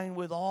find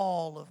with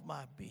all of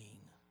my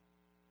being,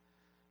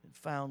 and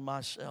found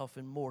myself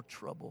in more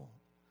trouble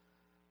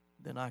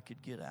than I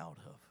could get out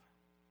of.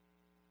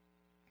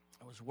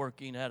 I was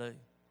working at a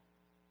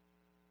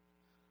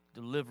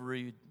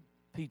delivery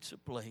pizza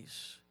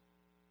place,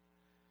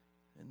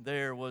 and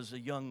there was a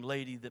young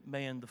lady that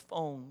manned the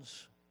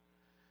phones.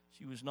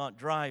 She was not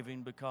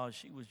driving because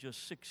she was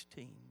just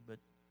 16, but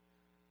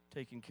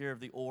taking care of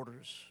the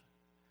orders.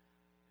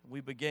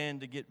 We began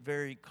to get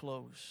very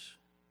close,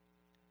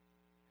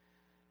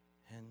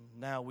 and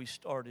now we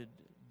started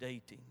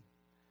dating.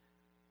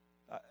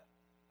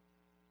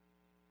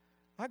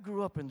 I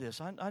grew up in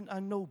this. I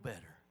know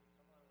better.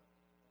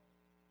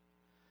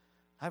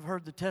 I've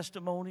heard the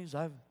testimonies.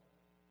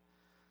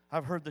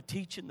 I've heard the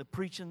teaching, the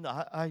preaching.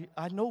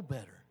 I know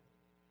better.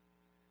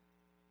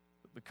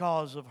 But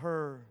because of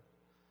her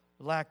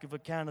lack of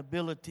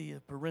accountability,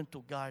 of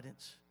parental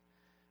guidance,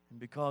 and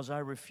because I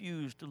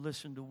refused to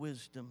listen to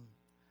wisdom,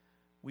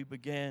 we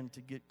began to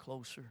get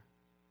closer.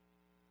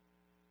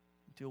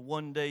 Until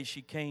one day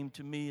she came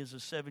to me as a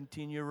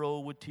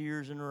 17-year-old with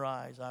tears in her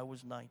eyes. I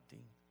was 19.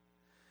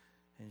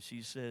 And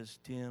she says,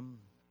 "Tim,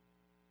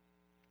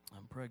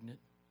 I'm pregnant.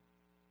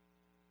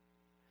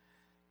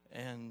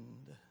 And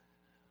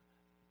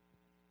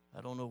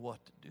I don't know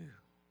what to do.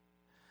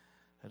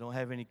 I don't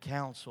have any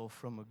counsel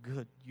from a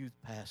good youth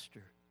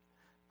pastor.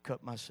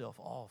 Cut myself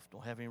off.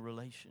 Don't have any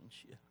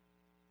relationship.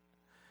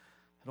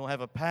 I don't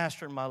have a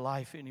pastor in my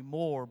life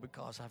anymore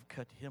because I've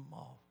cut him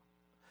off.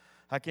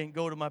 I can't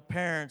go to my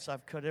parents. I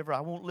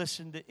won't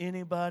listen to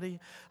anybody.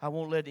 I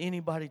won't let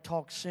anybody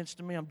talk sense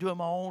to me. I'm doing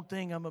my own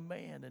thing. I'm a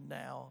man. And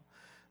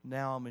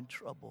now I'm in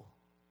trouble.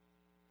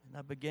 And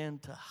I began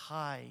to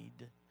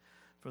hide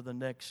for the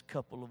next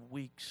couple of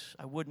weeks.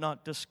 I would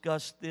not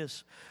discuss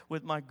this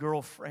with my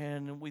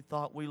girlfriend, and we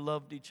thought we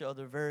loved each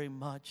other very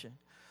much. And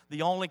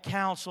the only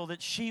counsel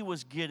that she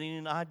was getting,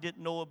 and I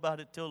didn't know about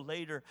it till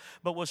later,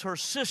 but was her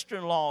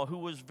sister-in-law, who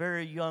was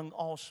very young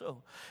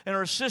also. And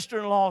her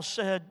sister-in-law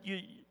said,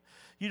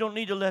 you don't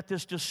need to let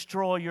this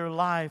destroy your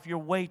life. You're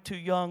way too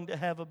young to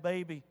have a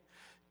baby.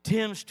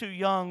 Tim's too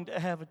young to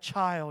have a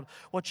child.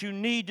 What you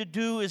need to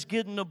do is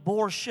get an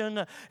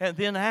abortion, and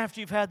then after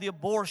you've had the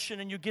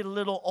abortion and you get a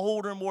little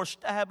older, more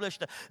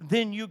established,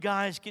 then you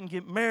guys can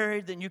get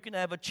married, then you can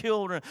have a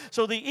children.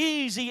 So the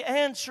easy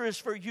answer is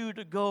for you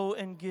to go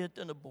and get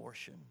an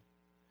abortion.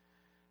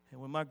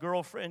 And when my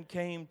girlfriend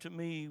came to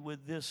me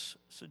with this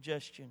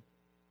suggestion,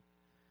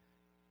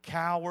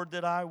 coward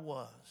that I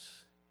was,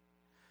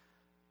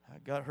 I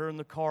got her in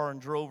the car and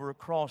drove her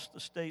across the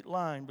state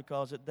line,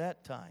 because at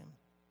that time,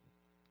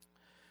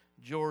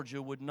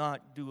 Georgia would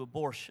not do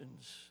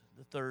abortions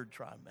the third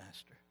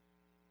trimester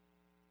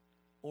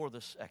or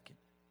the second.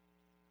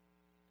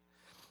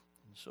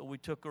 And so we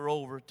took her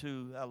over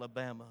to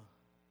Alabama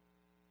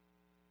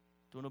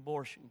to an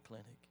abortion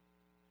clinic.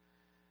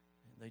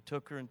 And they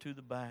took her into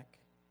the back.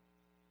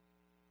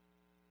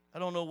 I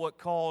don't know what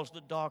caused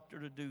the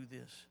doctor to do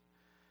this,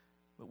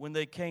 but when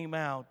they came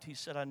out, he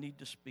said, I need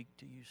to speak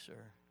to you,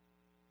 sir.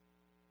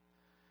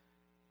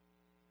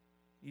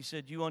 He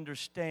said, you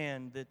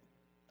understand that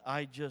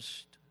I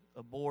just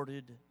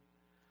aborted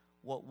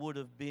what would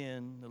have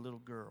been a little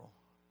girl.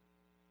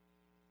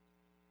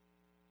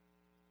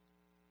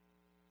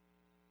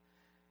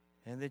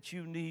 And that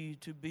you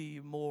need to be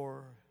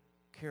more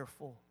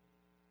careful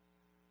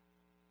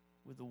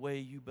with the way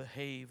you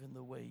behave and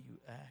the way you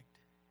act.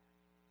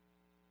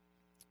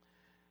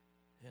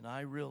 And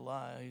I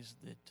realized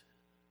that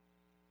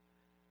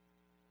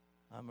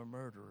I'm a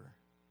murderer.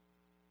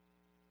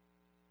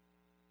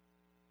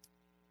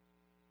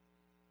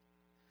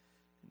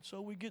 So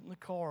we get in the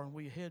car and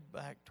we head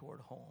back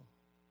toward home.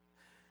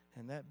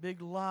 And that big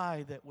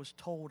lie that was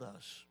told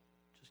us,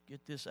 just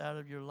get this out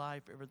of your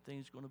life,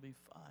 everything's going to be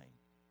fine.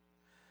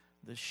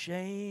 The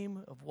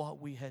shame of what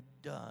we had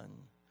done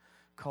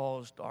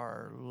caused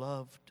our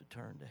love to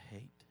turn to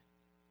hate.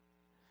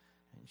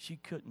 And she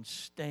couldn't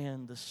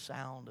stand the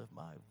sound of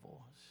my voice.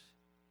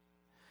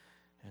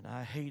 And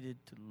I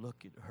hated to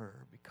look at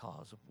her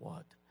because of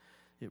what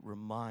it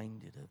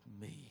reminded of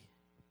me.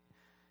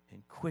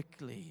 And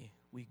quickly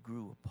we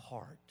grew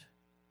apart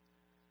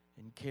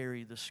and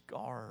carry the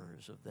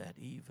scars of that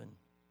even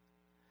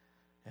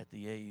at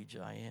the age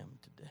I am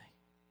today.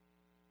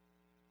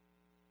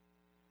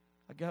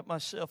 I got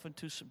myself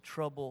into some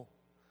trouble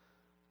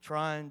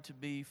trying to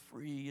be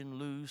free and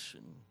loose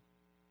and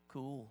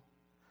cool,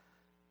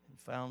 and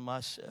found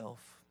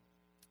myself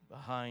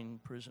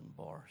behind prison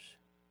bars.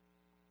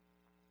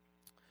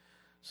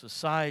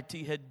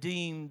 Society had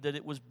deemed that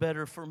it was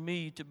better for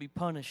me to be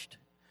punished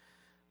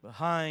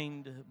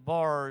behind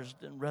bars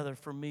than rather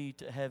for me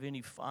to have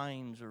any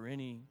fines or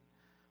any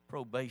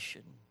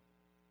probation.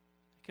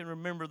 I can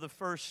remember the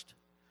first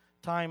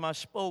time I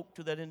spoke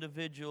to that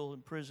individual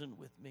in prison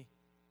with me.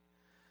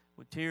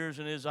 With tears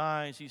in his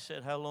eyes, he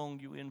said, how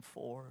long you in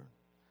for?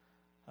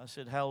 I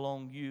said, how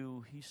long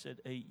you? He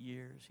said, 8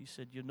 years. He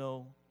said, you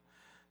know,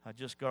 I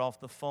just got off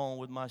the phone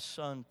with my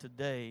son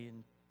today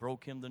and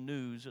broke him the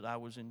news that I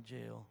was in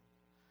jail.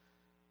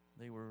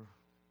 They were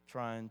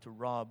trying to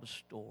rob a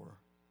store.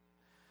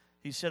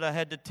 He said, I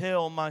had to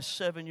tell my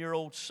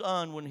 7-year-old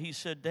son when he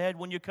said, Dad,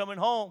 when you're coming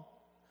home?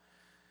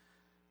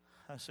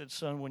 I said,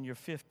 son, when you're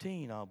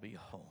 15, I'll be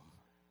home.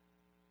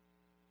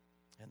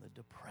 And the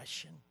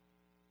depression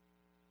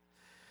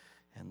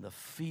and the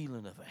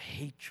feeling of a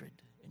hatred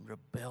and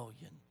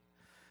rebellion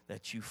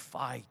that you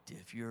fight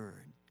if you're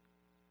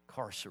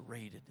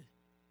incarcerated.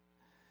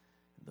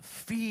 The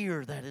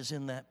fear that is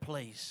in that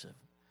place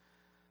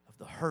of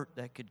the hurt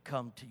that could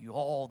come to you,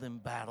 all them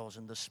battles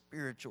and the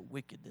spiritual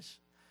wickedness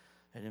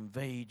that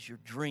invades your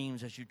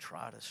dreams as you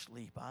try to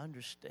sleep. I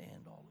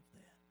understand all of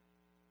that.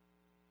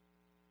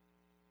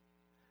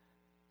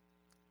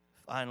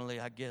 Finally,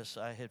 I guess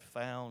I had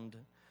found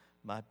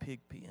my pig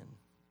pen,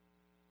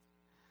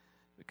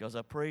 because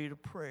I prayed a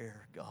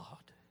prayer,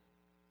 God,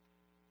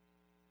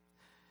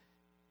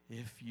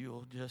 if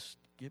you'll just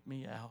get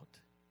me out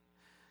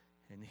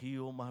and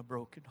heal my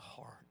broken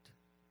heart,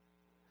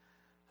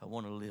 I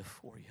want to live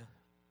for you.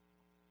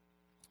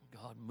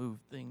 God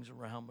moved things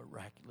around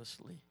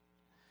miraculously.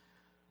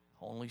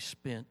 Only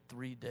spent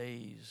 3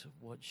 days of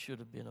what should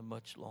have been a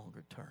much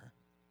longer term.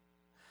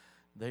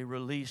 They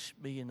released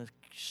me, and as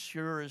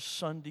sure as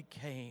Sunday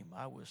came,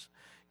 I was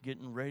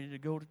getting ready to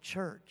go to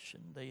church,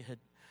 and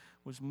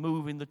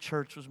the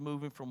church was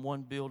moving from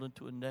one building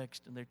to the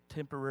next, and they're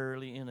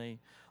temporarily in a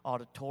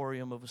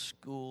auditorium of a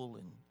school.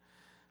 And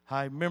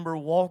I remember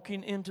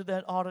walking into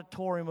that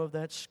auditorium of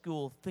that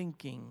school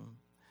thinking,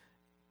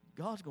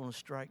 God's going to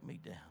strike me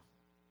down.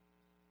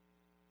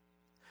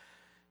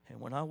 And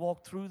when I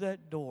walked through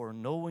that door,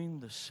 knowing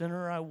the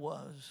sinner I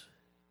was,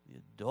 the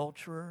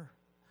adulterer,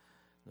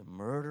 the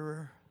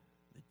murderer,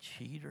 the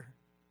cheater,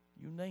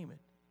 you name it,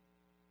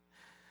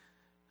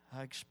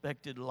 I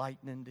expected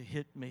lightning to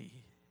hit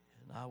me,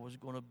 and I was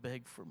going to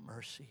beg for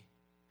mercy.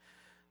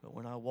 But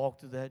when I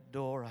walked through that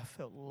door, I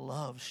felt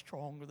love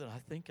stronger than I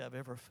think I've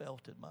ever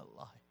felt in my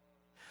life.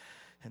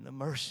 And the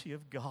mercy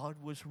of God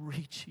was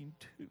reaching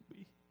to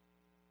me.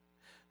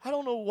 I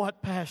don't know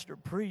what pastor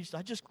preached.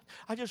 I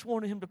just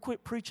wanted him to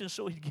quit preaching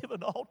so he'd give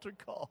an altar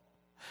call.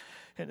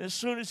 And as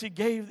soon as he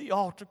gave the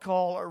altar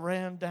call, I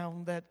ran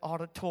down that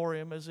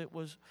auditorium as it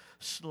was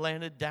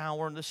slanted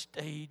downward on the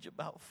stage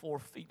about 4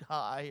 feet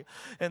high.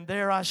 And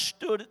there I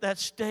stood at that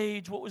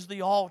stage, what was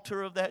the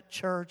altar of that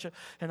church,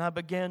 and I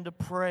began to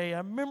pray. I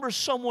remember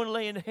someone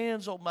laying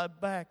hands on my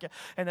back.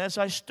 And as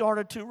I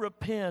started to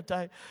repent,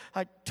 I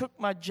took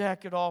my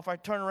jacket off. I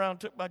turned around,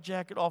 took my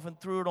jacket off, and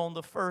threw it on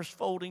the first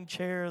folding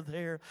chair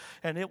there.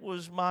 And it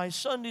was my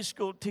Sunday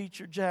school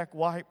teacher, Jack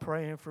White,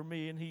 praying for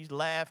me. And he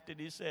laughed and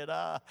he said,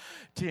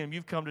 Tim,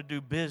 you've come to do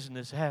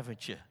business,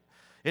 haven't you?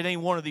 It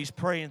ain't one of these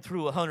praying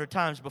through 100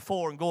 times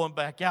before and going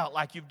back out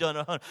like you've done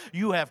 100.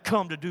 You have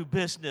come to do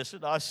business.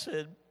 And I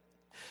said,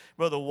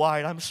 Brother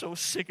White, I'm so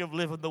sick of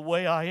living the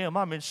way I am.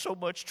 I'm in so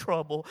much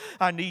trouble.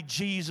 I need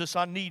Jesus.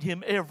 I need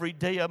Him every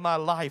day of my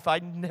life. I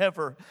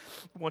never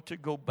want to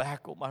go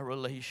back on my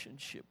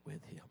relationship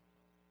with Him.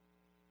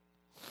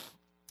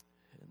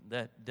 And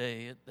that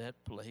day at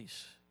that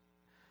place,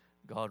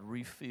 God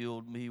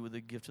refilled me with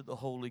the gift of the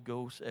Holy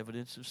Ghost,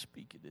 evidence of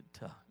speaking in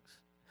tongues.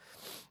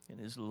 And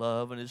His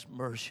love and His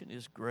mercy and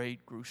His grace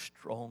grew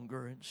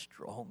stronger and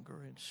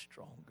stronger and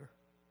stronger.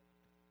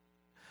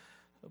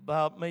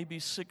 About maybe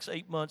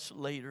 6-8 months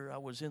later, I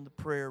was in the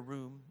prayer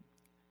room.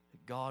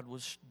 God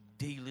was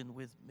dealing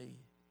with me.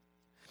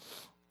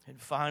 And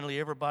finally,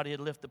 everybody had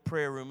left the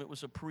prayer room. It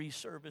was a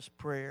pre-service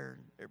prayer.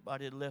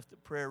 Everybody had left the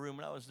prayer room,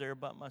 and I was there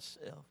by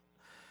myself.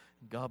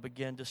 God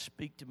began to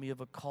speak to me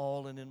of a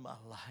calling in my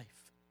life.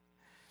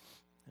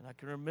 And I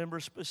can remember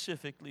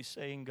specifically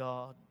saying,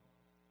 God,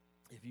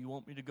 if you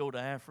want me to go to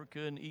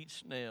Africa and eat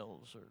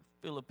snails or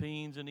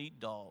Philippines and eat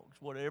dogs,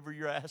 whatever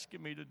you're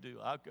asking me to do,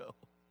 I'll go.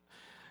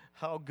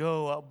 I'll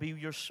go. I'll be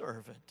your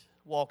servant.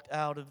 Walked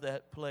out of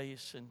that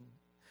place, and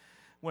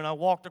when I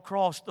walked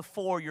across the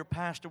foyer,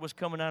 pastor was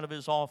coming out of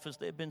his office.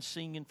 They had been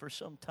singing for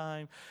some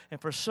time. And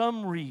for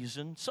some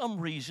reason,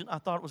 I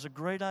thought it was a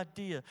great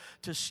idea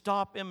to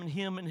stop him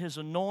and his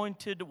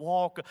anointed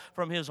walk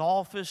from his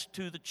office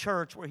to the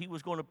church where he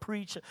was going to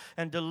preach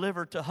and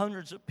deliver to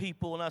hundreds of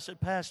people. And I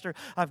said, Pastor,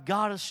 I've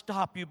got to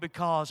stop you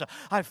because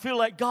I feel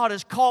like God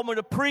has called me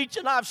to preach.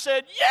 And I've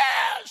said,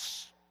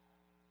 yes.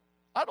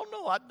 I don't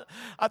know.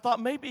 I thought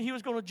maybe he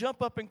was going to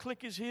jump up and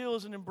click his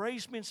heels and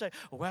embrace me and say,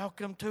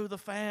 welcome to the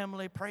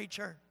family,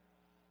 preacher,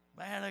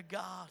 man of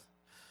God.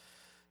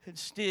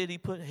 Instead, he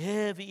put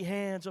heavy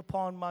hands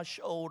upon my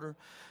shoulder,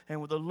 and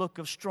with a look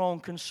of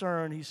strong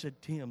concern, he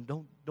said, Tim,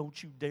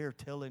 don't you dare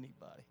tell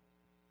anybody.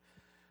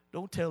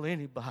 Don't tell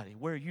anybody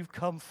where you've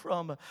come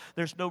from.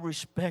 There's no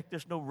respect.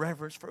 There's no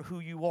reverence for who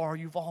you are.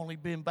 You've only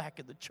been back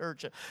in the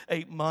church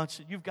 8 months,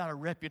 and you've got a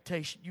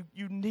reputation.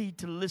 You need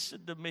to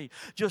listen to me.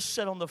 Just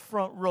sit on the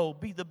front row.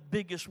 Be the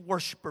biggest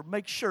worshiper.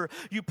 Make sure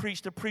you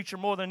preach the preacher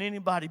more than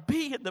anybody.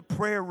 Be in the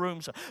prayer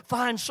rooms.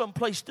 Find some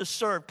place to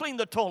serve. Clean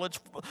the toilets.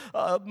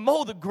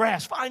 Mow the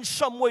grass. Find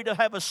some way to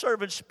have a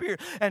servant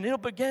spirit. And it'll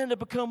begin to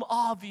become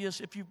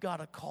obvious if you've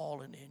got a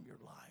calling in your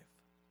life.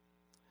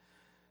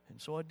 And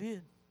so I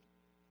did.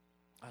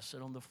 I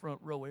sat on the front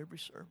row every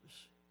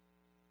service.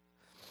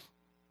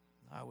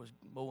 I was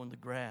mowing the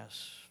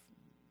grass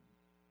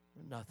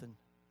for nothing.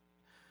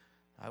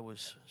 I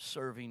was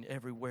serving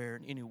everywhere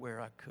and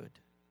anywhere I could.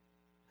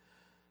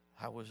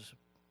 I was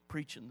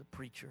preaching the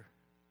preacher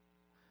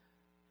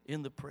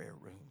in the prayer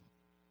room.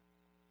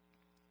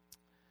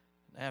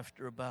 And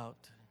after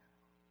about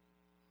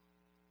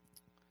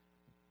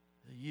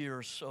a year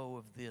or so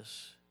of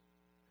this,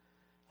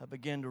 I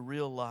began to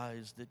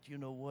realize that, you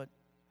know what?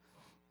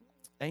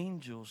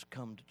 Angels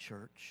come to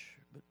church,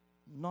 but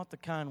not the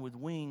kind with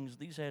wings.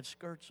 These had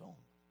skirts on.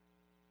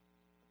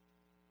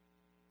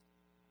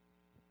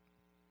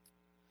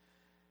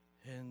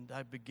 And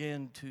I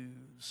began to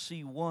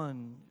see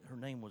one. Her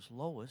name was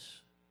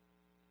Lois.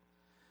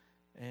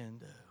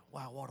 And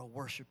wow, what a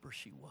worshiper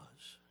she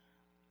was.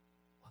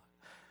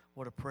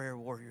 What a prayer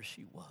warrior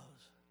she was.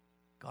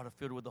 Got her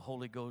filled with the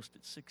Holy Ghost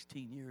at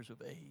 16 years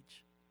of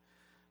age.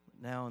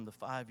 But now in the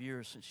 5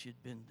 years since she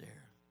had been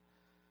there,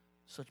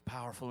 such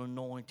powerful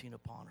anointing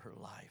upon her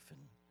life. And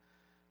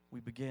we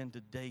began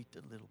to date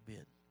a little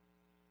bit.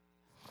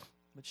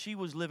 But she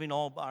was living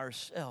all by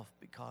herself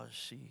because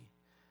she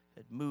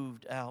had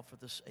moved out for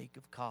the sake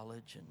of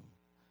college, and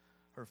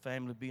her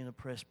family, being a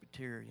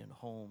Presbyterian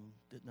home,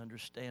 didn't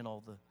understand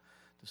all the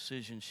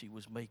decisions she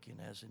was making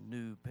as a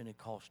new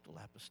Pentecostal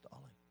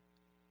apostolic.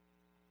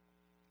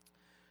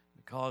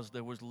 Because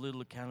there was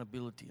little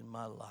accountability in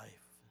my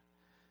life,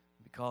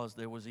 because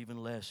there was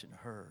even less in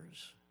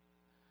hers,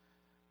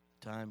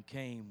 time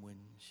came when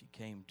she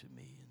came to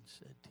me and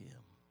said,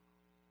 Tim,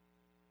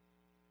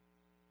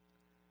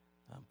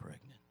 I'm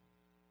pregnant.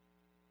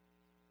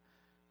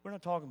 We're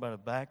not talking about a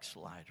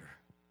backslider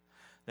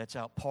that's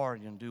out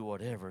partying and do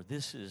whatever.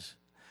 This is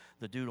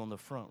the dude on the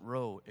front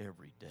row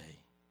every day,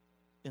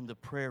 in the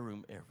prayer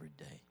room every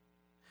day.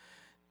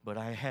 But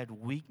I had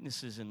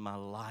weaknesses in my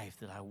life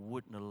that I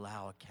wouldn't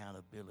allow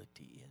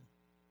accountability in.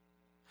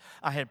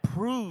 I had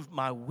proved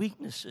my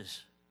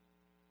weaknesses.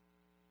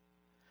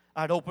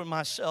 I'd opened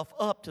myself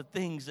up to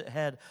things that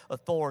had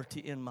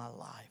authority in my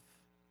life.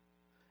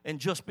 And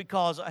just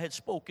because I had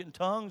spoken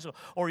tongues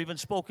or even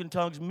spoken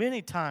tongues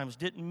many times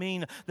didn't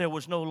mean there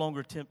was no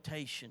longer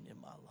temptation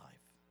in my life.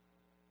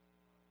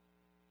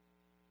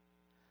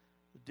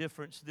 The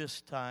difference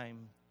this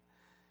time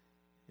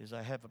is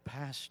I have a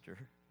pastor.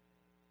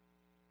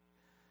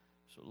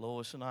 So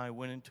Lois and I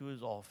went into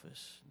his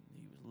office.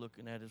 He was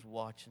looking at his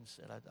watch and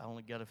said, I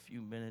only got a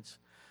few minutes.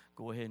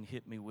 Go ahead and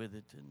hit me with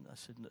it. And I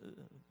said,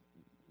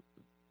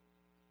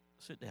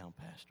 sit down,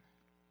 Pastor.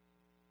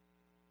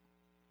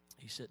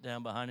 He sat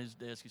down behind his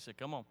desk. He said,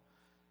 come on,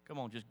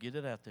 just get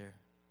it out there.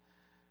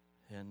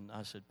 And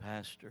I said,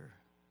 Pastor,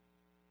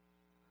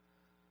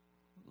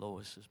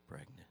 Lois is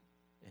pregnant.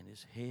 And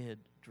his head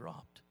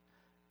dropped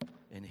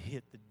and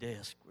hit the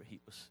desk where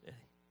he was sitting.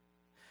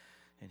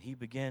 And he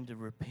began to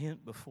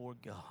repent before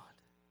God,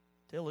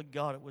 telling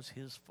God it was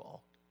his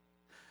fault.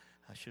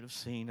 I should have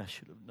seen, I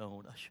should have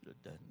known, I should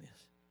have done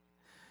this.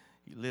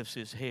 He lifts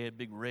his head,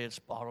 big red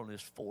spot on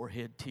his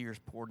forehead, tears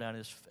pour down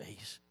his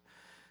face,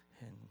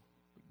 and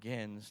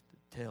begins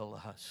to tell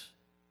us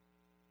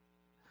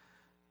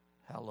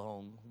how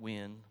long,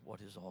 when,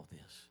 what is all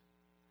this.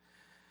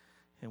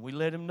 And we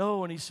let him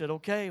know, and he said,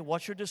 okay,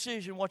 what's your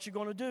decision? What you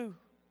going to do?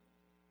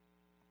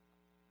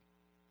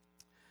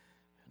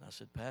 And I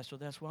said, Pastor,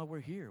 that's why we're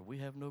here. We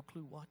have no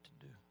clue what to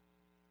do.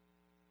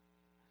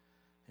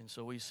 And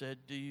so he said,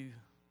 do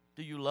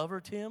you love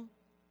her, Tim?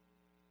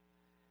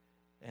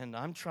 And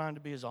I'm trying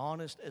to be as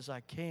honest as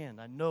I can.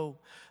 I know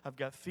I've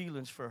got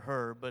feelings for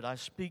her, but I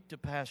speak to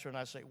Pastor and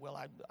I say, well,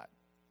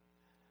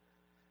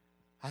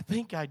 I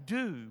think I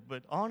do,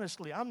 but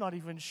honestly, I'm not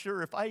even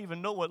sure if I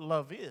even know what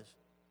love is.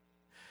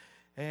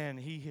 And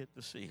he hit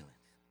the ceiling.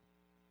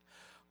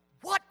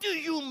 What do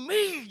you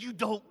mean you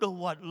don't know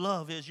what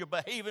love is? You're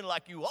behaving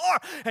like you are,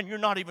 and you're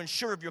not even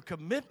sure of your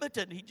commitment.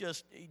 And he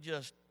just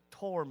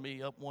tore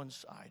me up one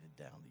side and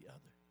down the other.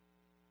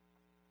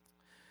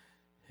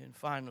 And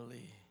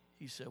finally,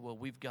 he said, well,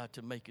 we've got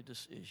to make a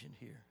decision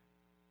here.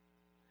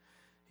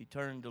 He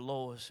turned to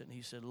Lois and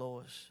he said,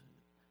 Lois,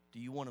 do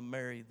you want to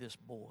marry this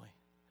boy?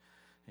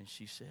 And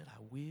she said,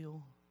 I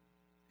will.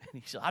 And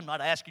he said, I'm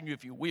not asking you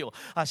if you will.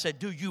 I said,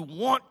 do you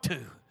want to?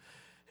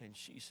 And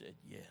she said,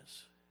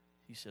 yes.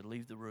 He said,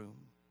 leave the room.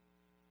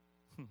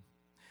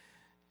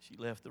 She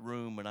left the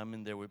room, and I'm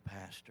in there with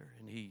Pastor.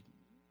 And he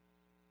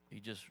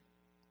just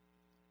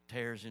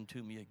tears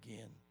into me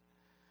again.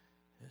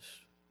 This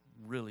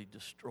really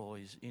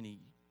destroys any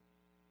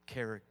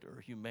character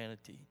or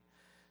humanity.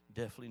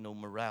 Definitely no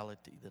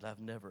morality that I've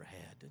never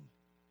had.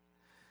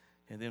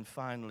 And then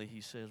finally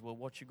he says, well,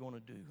 what you going to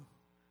do?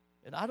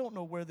 And I don't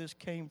know where this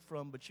came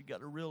from, but you got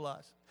to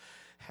realize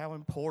how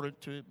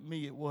important to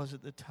me it was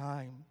at the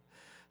time.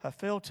 I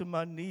fell to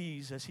my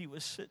knees as he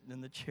was sitting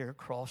in the chair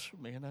across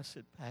from me, and I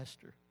said,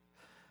 Pastor,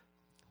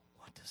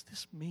 what does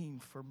this mean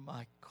for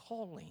my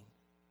calling?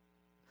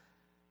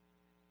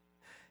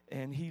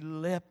 And he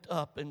leapt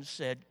up and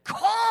said,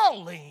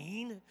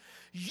 calling?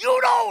 You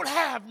don't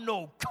have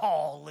no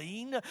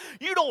calling.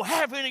 You don't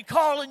have any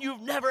calling.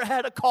 You've never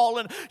had a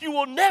calling. You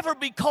will never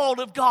be called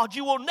of God.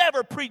 You will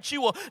never preach.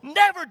 You will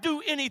never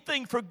do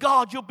anything for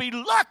God. You'll be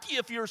lucky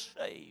if you're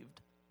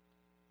saved.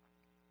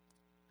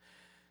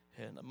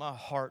 And my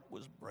heart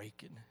was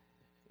breaking.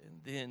 And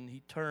then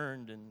he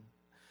turned and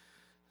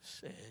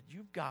said,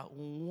 you've got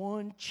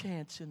one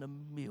chance in a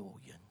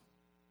million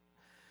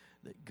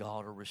that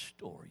God will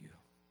restore you.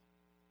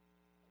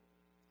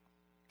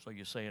 So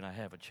you're saying I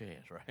have a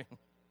chance, right?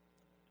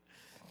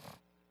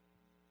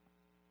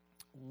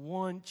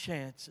 One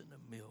chance in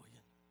a million.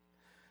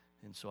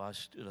 And so I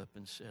stood up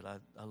and said,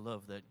 I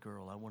love that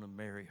girl. I want to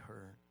marry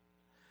her.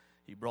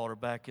 He brought her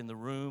back in the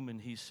room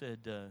and he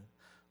said,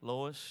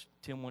 Lois,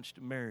 Tim wants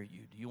to marry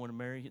you. Do you want to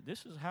marry him?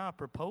 This is how I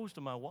proposed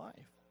to my wife.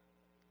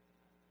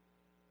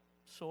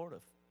 Sort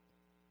of.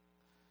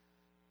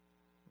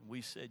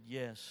 We said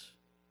yes.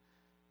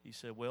 He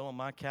said, well, on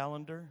my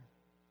calendar,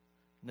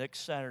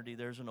 next Saturday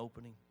there's an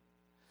opening.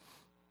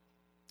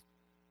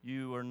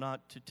 You are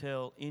not to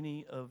tell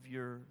any of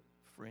your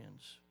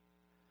friends.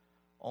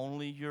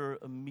 Only your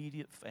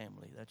immediate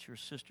family. That's your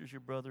sisters,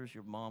 your brothers,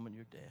 your mom, and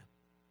your dad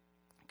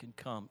can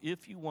come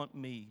if you want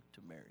me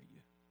to marry you.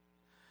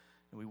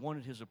 And we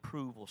wanted his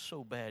approval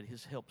so bad,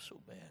 his help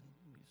so bad.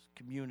 He's a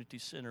community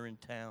center in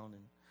town,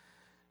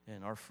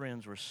 and our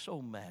friends were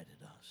so mad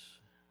at us.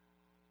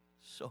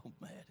 So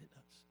mad at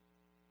us.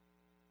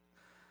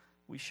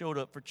 We showed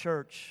up for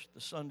church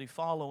the Sunday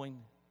following,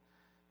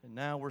 and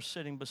now we're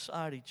sitting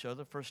beside each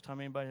other. First time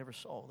anybody ever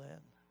saw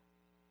that.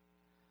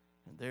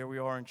 And there we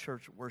are in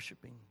church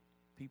worshiping.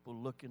 People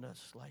looking at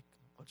us like,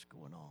 what's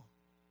going on?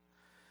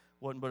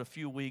 Wasn't but a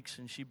few weeks,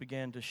 and she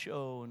began to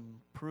show and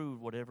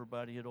prove what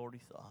everybody had already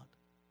thought.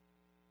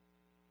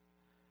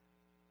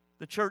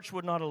 The church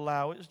would not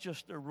allow, it was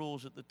just their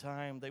rules at the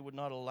time, they would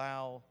not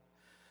allow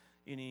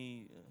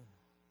any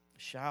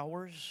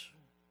showers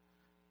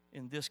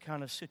in this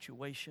kind of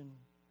situation.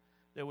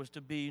 There was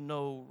to be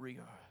no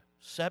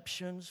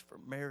receptions for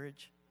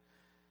marriage.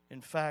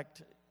 In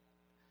fact,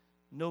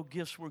 no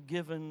gifts were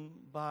given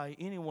by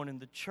anyone in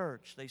the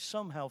church. They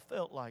somehow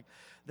felt like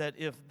that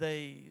if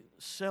they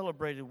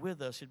celebrated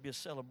with us, it'd be a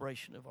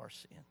celebration of our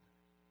sin.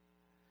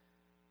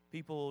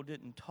 People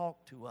didn't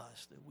talk to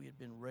us that we had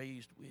been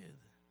raised with.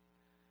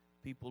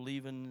 People,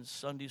 even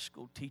Sunday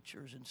school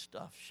teachers and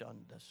stuff,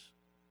 shunned us,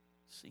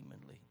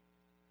 seemingly,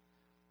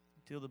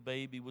 until the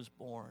baby was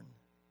born.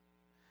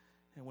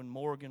 And when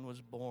Morgan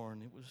was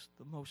born, it was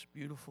the most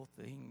beautiful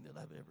thing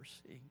that I've ever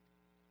seen.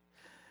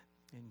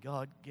 And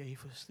God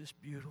gave us this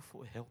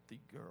beautiful, healthy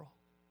girl.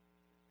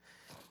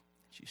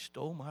 She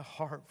stole my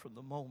heart from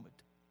the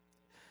moment.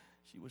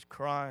 She was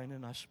crying,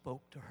 and I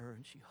spoke to her,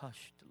 and she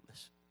hushed to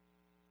listen.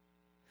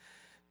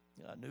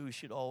 And I knew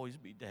she'd always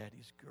be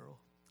Daddy's girl.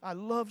 I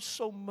loved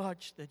so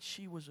much that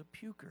she was a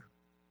puker.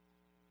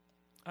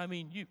 I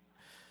mean,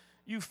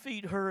 you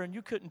feed her, and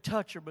you couldn't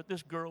touch her, but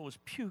this girl was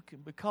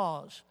puking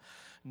because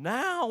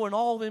now when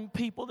all them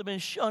people that have been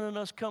shunning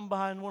us come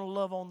by and want to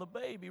love on the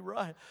baby,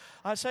 right?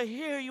 I say,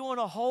 here, you want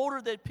to hold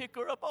her? They'd pick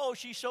her up. Oh,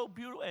 she's so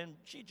beautiful. And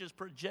she just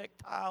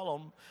projectile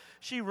them.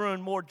 She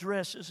ruined more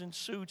dresses and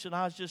suits, and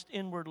I was just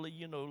inwardly,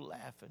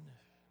 laughing.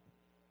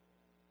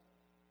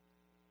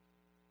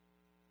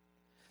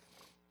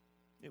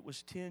 It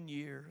was 10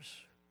 years.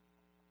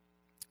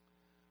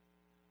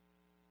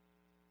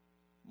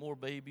 More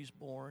babies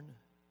born.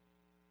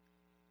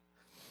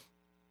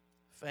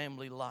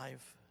 Family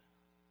life.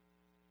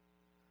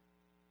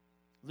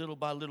 Little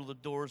by little, the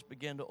doors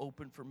began to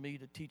open for me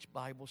to teach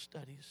Bible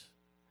studies.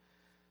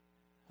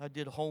 I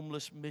did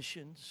homeless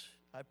missions.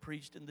 I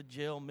preached in the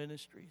jail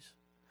ministries.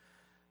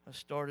 I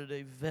started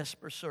a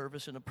Vesper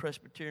service in a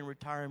Presbyterian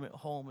retirement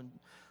home, and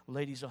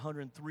ladies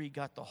 103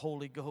 got the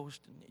Holy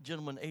Ghost, and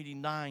gentlemen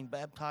 89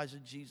 baptized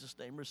in Jesus'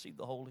 name, received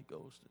the Holy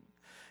Ghost.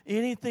 And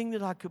anything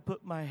that I could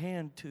put my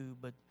hand to,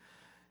 but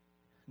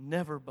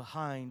never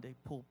behind a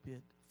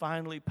pulpit.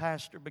 Finally,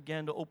 pastor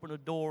began to open a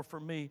door for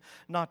me,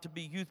 not to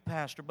be youth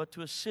pastor, but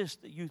to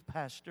assist the youth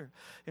pastor.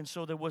 And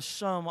so there was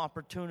some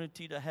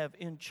opportunity to have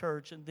in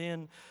church. And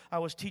then I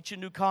was teaching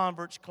new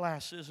converts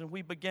classes, and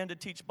we began to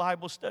teach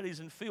Bible studies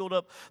and filled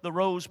up the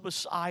rows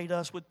beside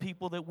us with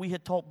people that we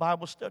had taught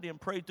Bible study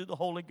and prayed through the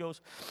Holy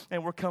Ghost,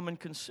 and were coming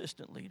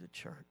consistently to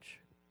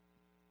church.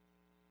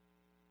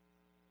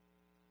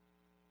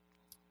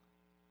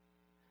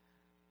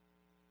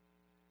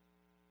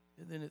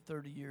 And then at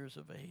 30 years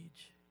of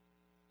age,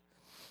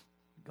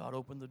 God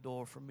opened the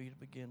door for me to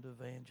begin to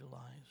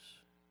evangelize.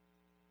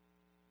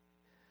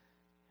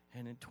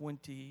 And in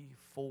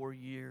 24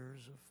 years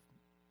of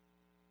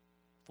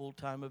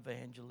full-time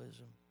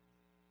evangelism,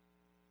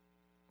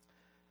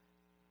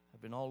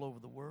 I've been all over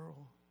the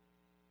world.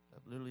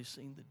 I've literally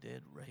seen the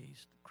dead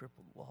raised, the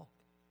crippled walk,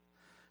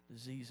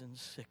 disease and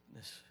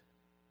sickness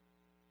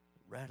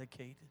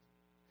eradicated.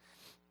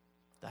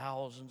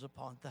 Thousands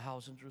upon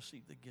thousands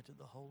received the gift of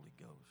the Holy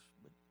Ghost.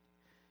 But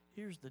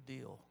here's the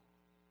deal.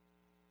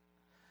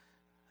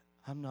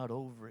 I'm not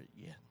over it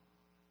yet.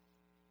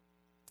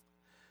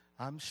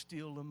 I'm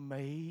still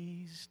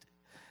amazed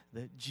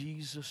that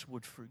Jesus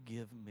would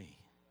forgive me.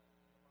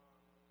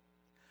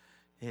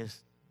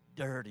 His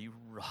dirty,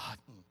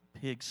 rotten,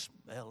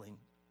 pig-smelling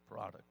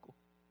prodigal.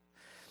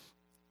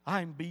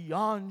 I'm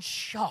beyond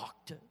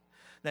shocked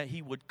that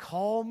he would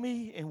call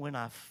me, and when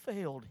I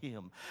failed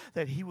him,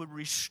 that he would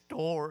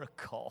restore a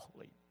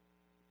calling.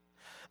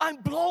 I'm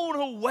blown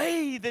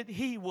away that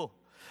he will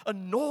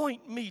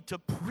anoint me to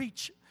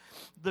preach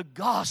the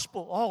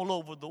gospel all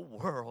over the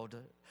world.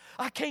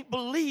 I can't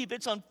believe,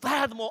 it's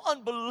unfathomable,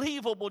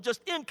 unbelievable,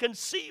 just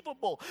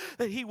inconceivable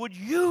that he would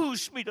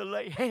use me to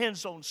lay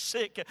hands on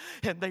sick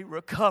and they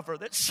recover,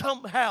 that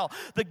somehow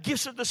the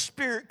gifts of the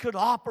Spirit could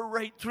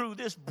operate through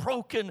this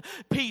broken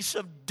piece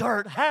of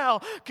dirt.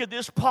 How could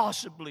this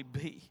possibly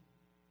be?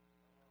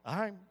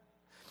 I'm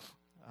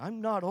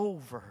not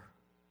over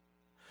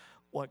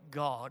what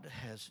God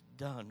has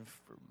done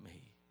for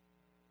me.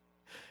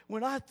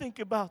 When I think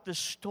about this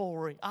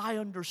story, I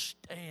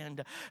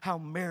understand how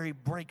Mary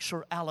breaks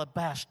her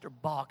alabaster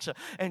box,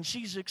 and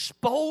she's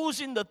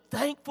exposing the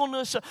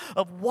thankfulness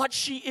of what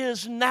she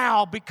is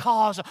now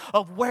because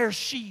of where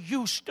she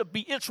used to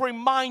be. It's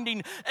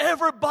reminding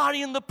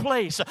everybody in the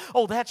place,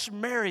 oh, that's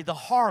Mary the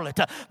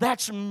harlot.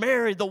 That's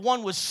Mary the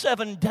one with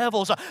 7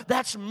 devils.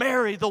 That's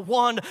Mary the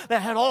one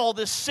that had all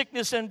this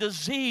sickness and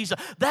disease.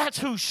 That's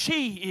who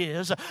she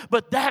is,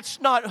 but that's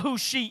not who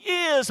she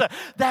is.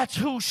 That's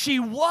who she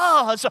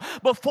was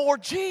before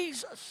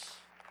Jesus.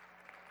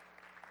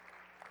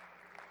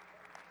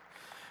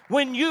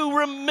 When you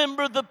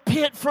remember the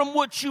pit from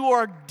which you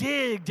are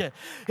digged,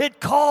 it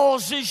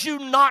causes you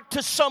not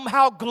to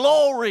somehow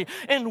glory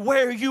in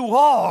where you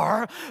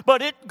are,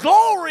 but it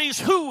glories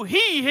who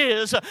He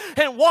is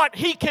and what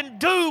He can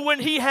do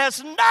when He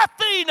has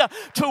nothing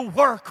to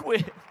work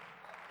with.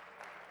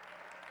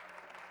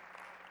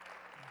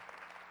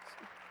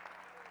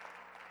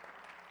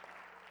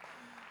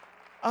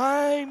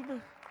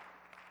 I'm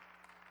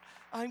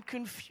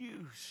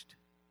confused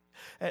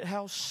at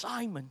how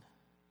Simon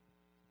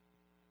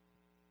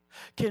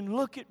can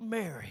look at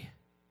Mary.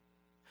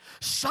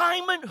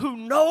 Simon, who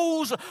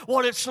knows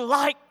what it's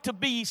like to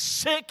be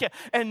sick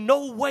and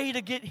no way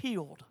to get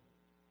healed.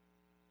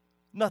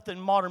 Nothing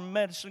modern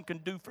medicine can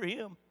do for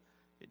him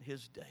in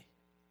his day.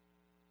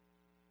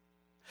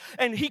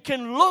 And he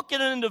can look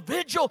at an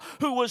individual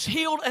who was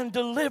healed and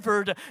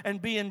delivered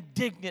and be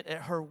indignant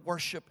at her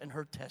worship and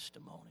her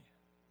testimony.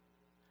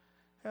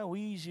 How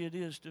easy it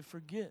is to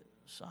forget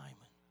Simon.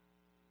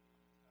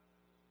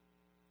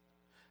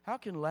 How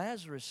can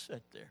Lazarus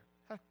sit there?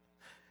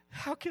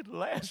 How can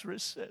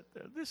Lazarus sit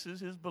there? This is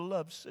his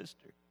beloved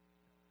sister.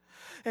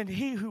 And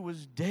he who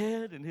was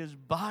dead and his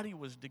body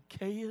was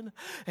decaying,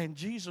 and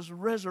Jesus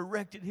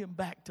resurrected him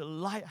back to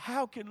life.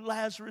 How can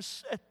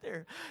Lazarus sit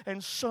there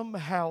and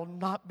somehow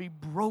not be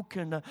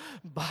broken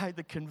by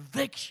the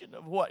conviction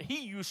of what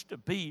he used to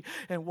be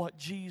and what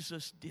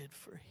Jesus did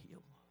for him?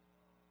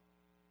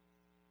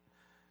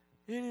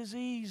 It is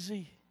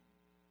easy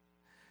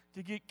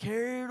to get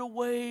carried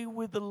away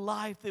with the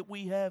life that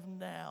we have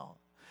now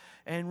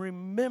and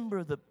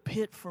remember the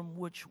pit from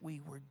which we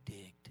were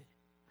digged.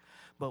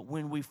 But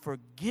when we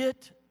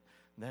forget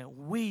that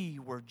we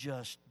were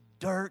just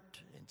dirt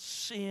and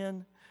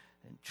sin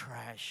and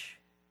trash,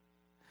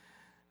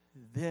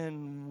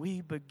 then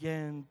we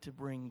begin to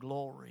bring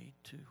glory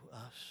to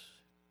us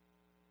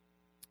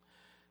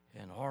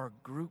and our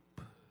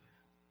group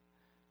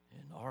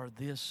and our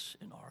this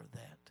and our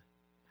that.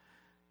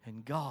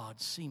 And God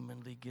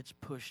seemingly gets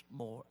pushed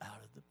more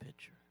out of the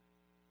picture.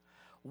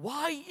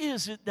 Why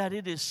is it that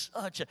it is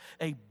such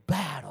a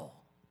battle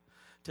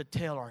to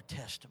tell our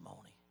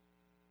testimony?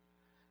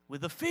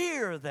 With the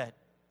fear that,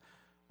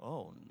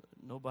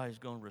 nobody's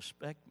going to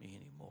respect me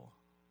anymore.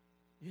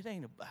 It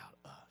ain't about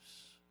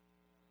us.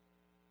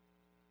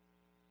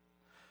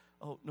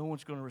 No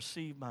one's going to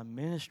receive my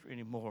ministry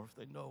anymore if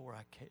they know where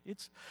I came.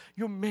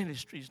 Your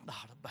ministry's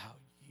not about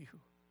you.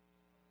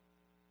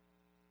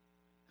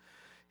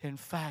 In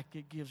fact,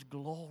 it gives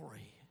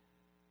glory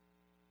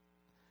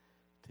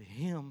to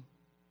Him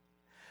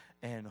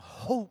and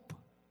hope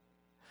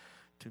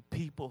to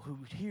people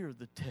who hear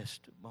the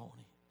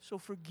testimony. So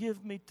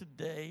forgive me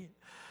today.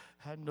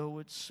 I know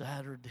it's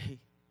Saturday.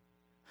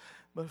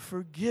 But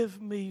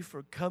forgive me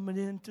for coming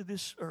into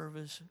this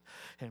service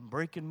and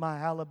breaking my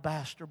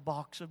alabaster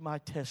box of my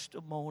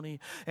testimony,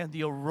 and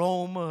the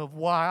aroma of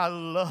why I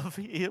love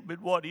Him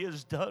and what He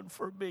has done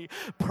for me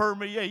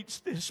permeates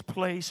this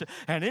place.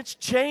 And it's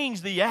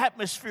changed the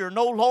atmosphere.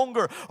 No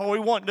longer are we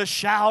wanting to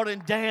shout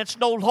and dance.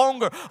 No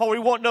longer are we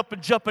wanting up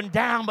and jumping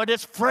down, but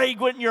it's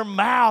fragrant in your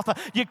mouth.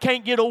 You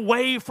can't get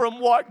away from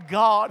what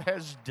God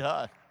has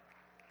done.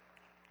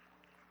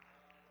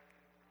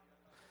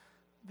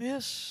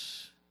 This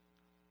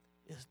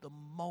is the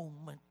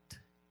moment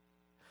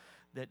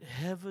that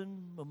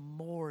heaven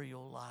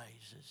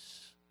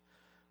memorializes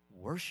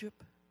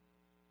worship,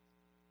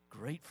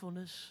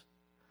 gratefulness,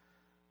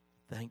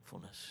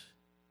 thankfulness.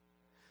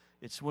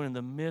 It's when in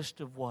the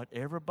midst of what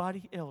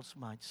everybody else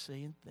might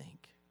say and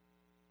think,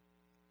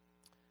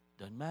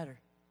 doesn't matter,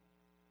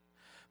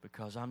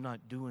 because I'm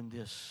not doing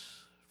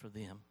this for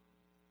them.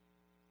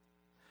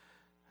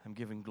 I'm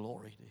giving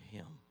glory to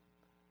Him.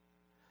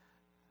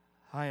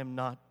 I am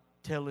not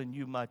telling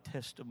you my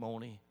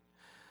testimony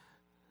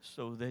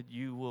so that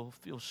you will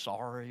feel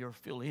sorry or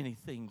feel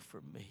anything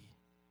for me.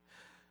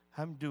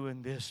 I'm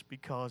doing this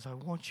because I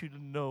want you to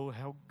know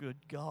how good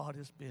God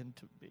has been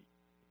to me.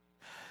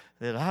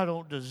 That I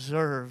don't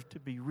deserve to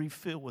be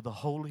refilled with the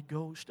Holy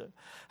Ghost.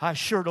 I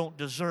sure don't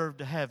deserve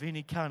to have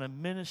any kind of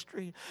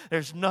ministry.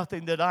 There's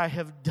nothing that I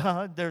have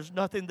done. There's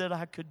nothing that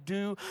I could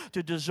do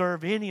to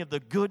deserve any of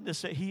the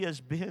goodness that He has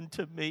been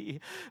to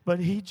me. But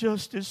He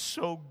just is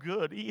so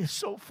good. He is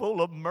so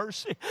full of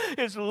mercy.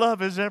 His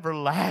love is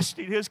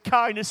everlasting. His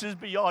kindness is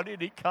beyond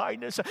any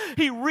kindness.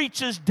 He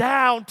reaches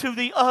down to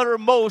the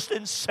uttermost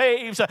and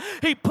saves.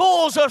 He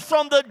pulls us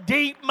from the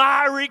deep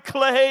miry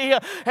clay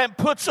and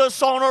puts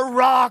us on a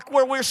rock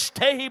where we're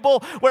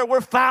stable, where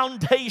we're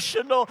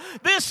foundational.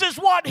 This is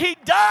what He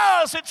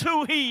does. It's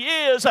who He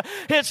is.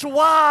 It's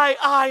why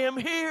I am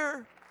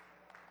here.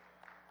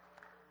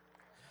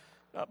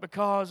 Not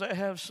because I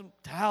have some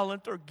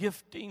talent or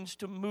giftings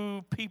to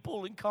move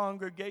people in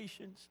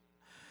congregations,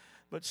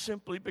 but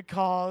simply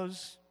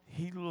because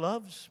He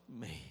loves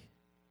me.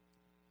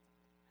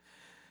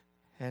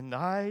 And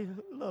I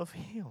love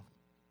Him.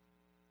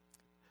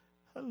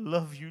 I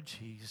love you,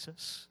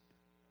 Jesus.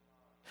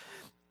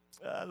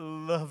 I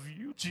love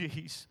you,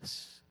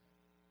 Jesus.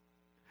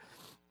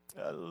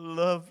 I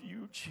love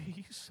you,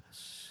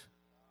 Jesus.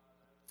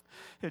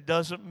 It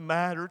doesn't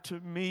matter to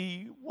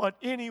me what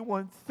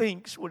anyone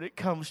thinks when it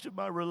comes to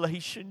my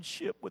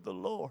relationship with the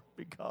Lord,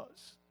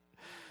 because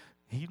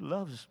He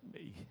loves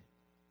me.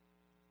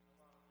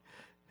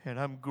 And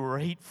I'm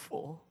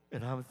grateful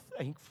and I'm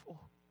thankful.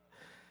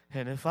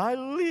 And if I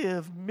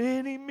live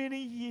many,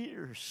 many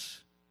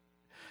years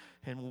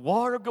and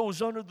water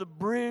goes under the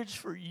bridge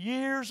for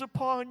years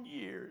upon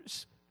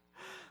years,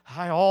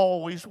 I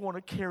always want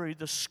to carry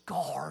the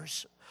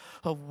scars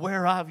of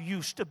where I've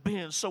used to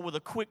be. So with a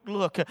quick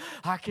look,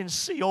 I can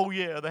see, oh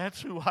yeah,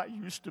 that's who I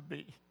used to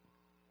be.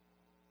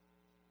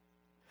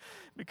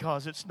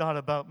 Because it's not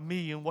about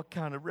me and what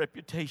kind of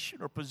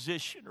reputation or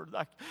position or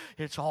like,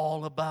 it's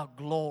all about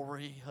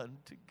glory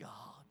unto God.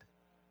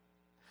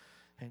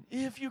 And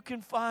if you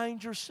can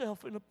find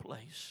yourself in a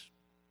place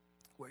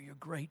where you're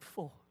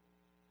grateful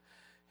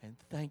and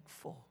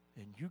thankful,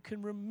 and you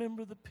can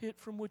remember the pit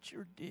from which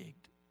you're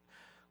digged,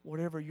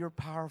 whatever your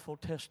powerful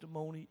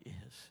testimony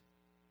is,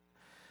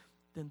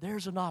 then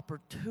there's an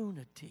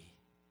opportunity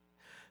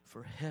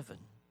for heaven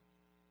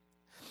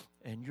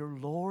and your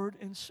Lord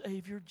and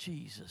Savior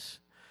Jesus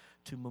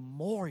to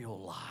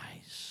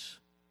memorialize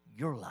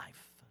your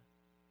life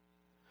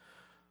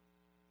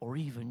or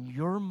even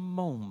your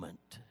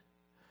moment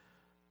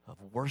of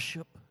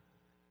worship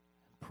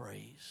and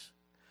praise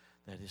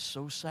that is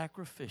so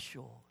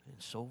sacrificial and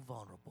so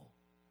vulnerable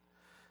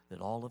that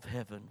all of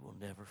heaven will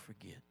never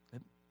forget.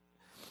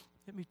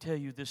 Let me tell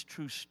you this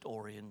true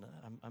story, and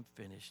I'm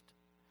finished,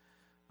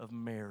 of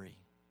Mary.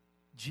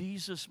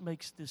 Jesus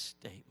makes this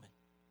statement.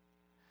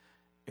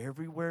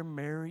 Everywhere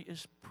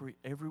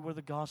everywhere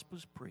the gospel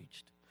is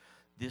preached,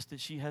 this that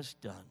she has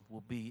done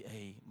will be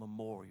a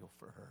memorial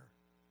for her.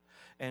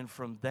 And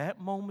from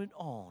that moment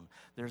on,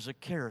 there's a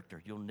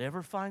character. You'll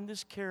never find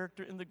this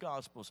character in the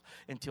Gospels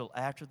until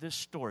after this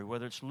story,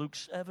 whether it's Luke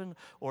 7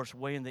 or it's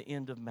way in the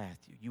end of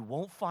Matthew. You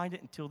won't find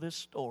it until this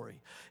story.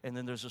 And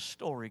then there's a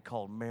story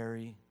called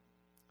Mary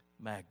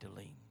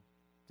Magdalene,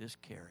 this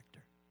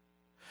character.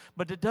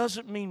 But it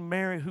doesn't mean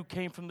Mary who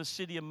came from the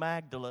city of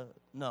Magdala.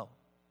 No.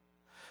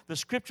 The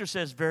scripture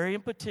says very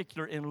in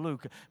particular in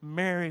Luke,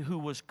 Mary who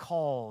was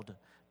called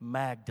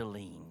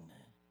Magdalene.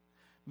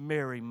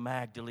 Mary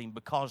Magdalene,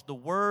 because the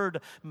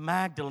word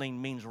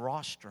Magdalene means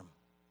rostrum.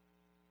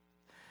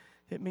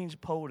 It means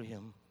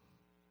podium.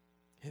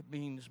 It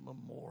means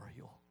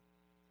memorial.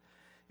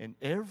 And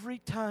every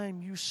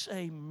time you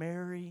say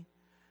Mary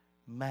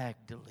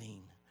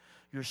Magdalene,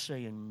 you're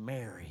saying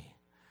Mary,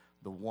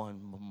 the one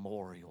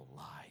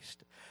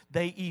memorialized.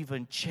 They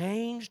even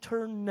changed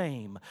her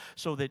name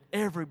so that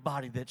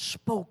everybody that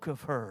spoke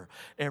of her,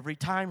 every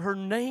time her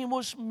name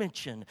was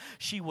mentioned,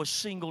 she was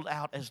singled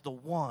out as the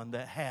one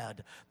that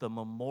had the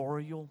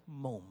memorial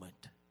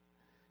moment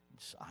in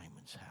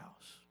Simon's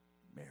house.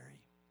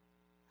 Mary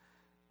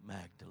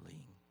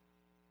Magdalene.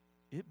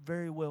 It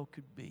very well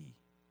could be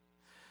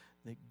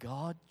that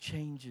God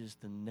changes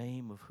the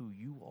name of who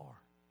you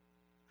are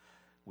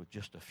with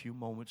just a few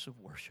moments of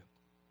worship.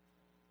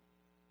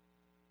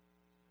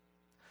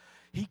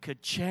 He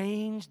could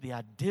change the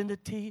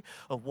identity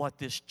of what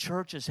this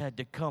church has had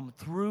to come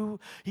through.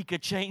 He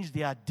could change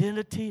the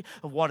identity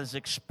of what is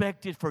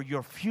expected for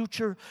your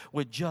future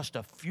with just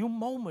a few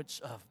moments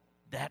of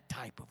that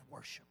type of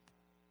worship.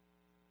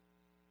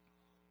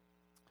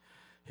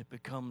 It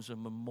becomes a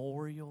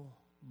memorial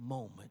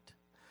moment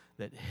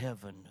that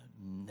heaven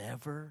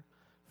never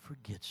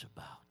forgets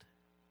about.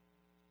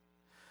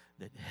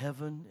 That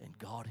heaven and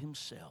God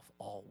Himself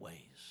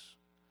always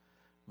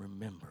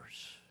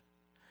remembers.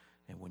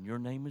 And when your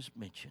name is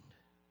mentioned,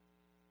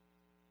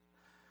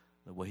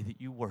 the way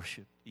that you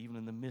worshiped, even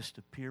in the midst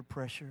of peer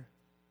pressure,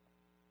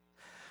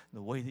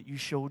 the way that you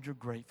showed your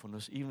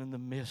gratefulness, even in the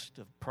midst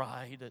of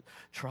pride that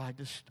tried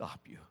to stop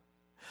you,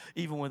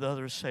 even when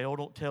others say, oh,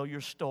 don't tell your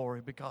story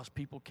because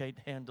people can't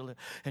handle it,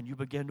 and you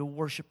begin to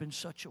worship in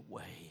such a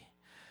way,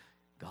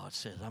 God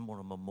says, I'm going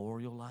to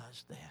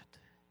memorialize that.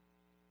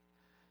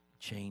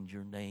 Change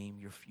your name,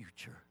 your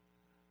future,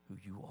 who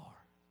you are.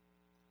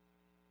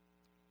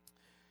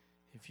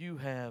 If you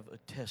have a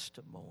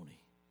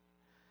testimony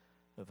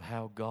of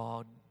how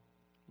God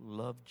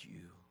loved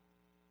you,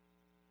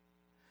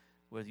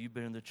 whether you've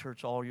been in the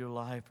church all your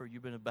life or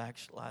you've been a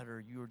backslider or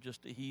you were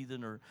just a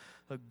heathen or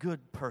a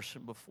good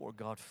person before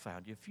God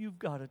found you, if you've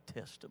got a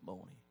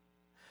testimony,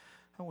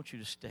 I want you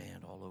to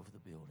stand all over the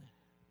building.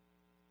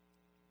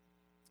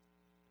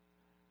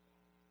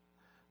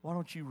 Why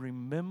don't you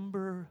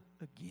remember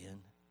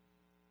again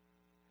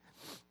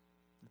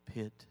the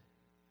pit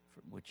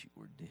from which you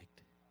were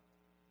digged?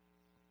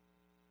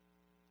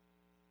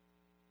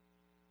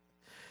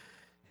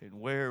 And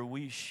where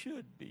we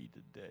should be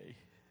today.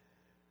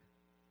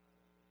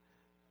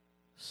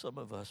 Some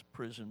of us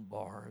prison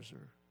bars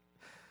are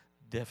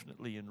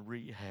definitely in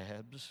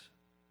rehabs,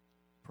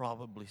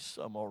 probably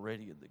some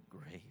already in the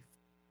grave.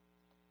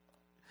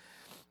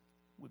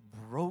 With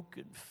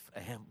broken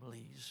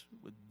families,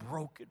 with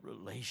broken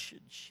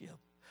relationship,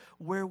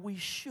 where we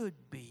should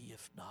be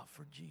if not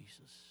for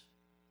Jesus.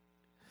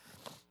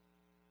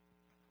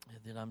 And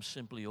then I'm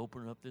simply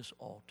opening up this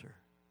altar.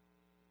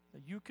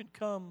 That you can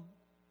come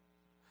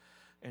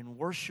and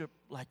worship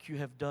like you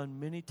have done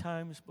many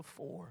times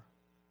before.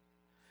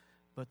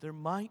 But there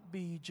might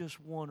be just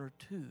one or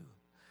two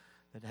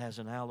that has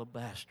an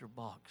alabaster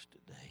box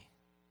today.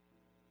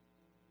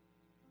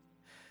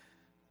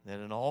 That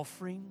an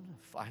offering,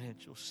 a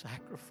financial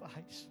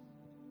sacrifice,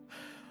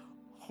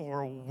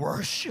 or a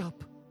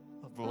worship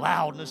of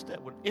loudness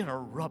that would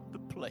interrupt the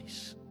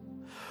place,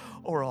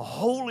 or a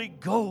Holy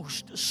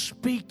Ghost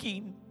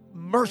speaking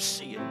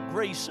mercy and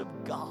grace of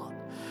God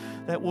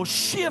that will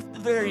shift the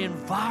very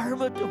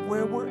environment of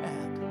where we're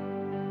at.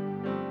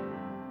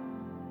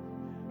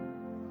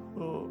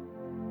 Oh.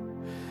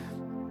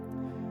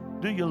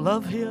 Do you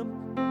love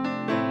Him?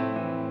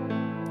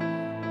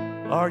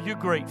 Are you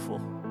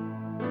grateful?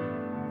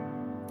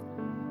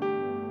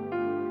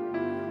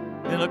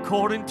 And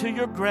according to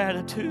your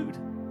gratitude,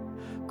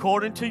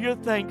 according to your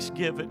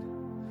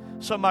thanksgiving,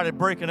 somebody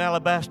break an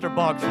alabaster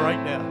box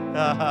right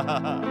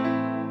now.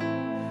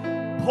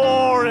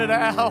 Pour it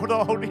out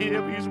on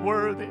Him. He's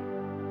worthy.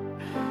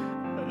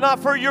 Not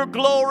for your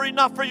glory,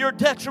 not for your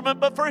detriment,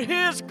 but for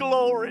His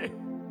glory.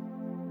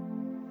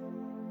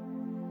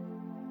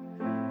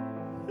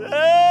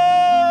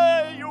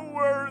 Hey, you're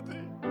worthy.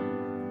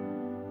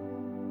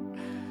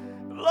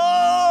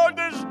 Lord,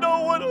 there's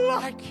no one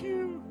like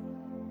You.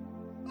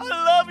 I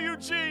love You,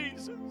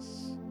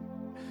 Jesus.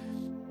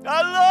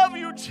 I love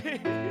You, Jesus.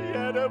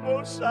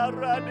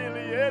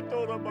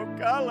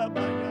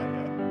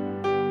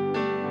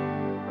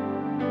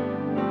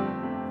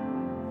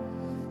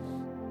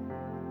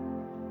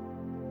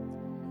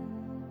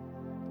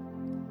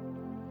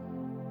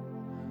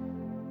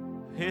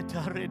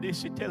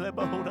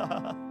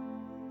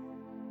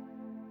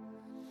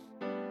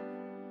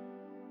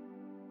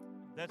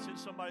 That's it.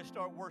 Somebody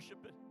start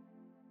worshiping.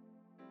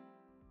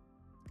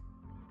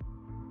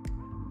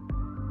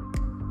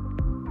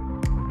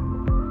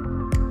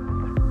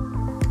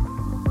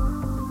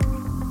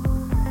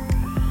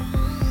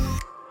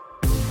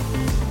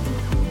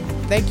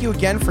 Thank you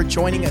again for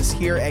joining us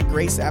here at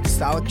Grace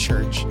Apostolic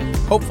Church.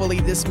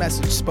 Hopefully this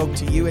message spoke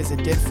to you as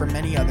it did for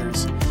many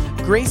others.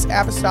 Grace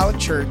Apostolic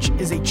Church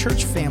is a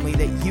church family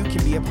that you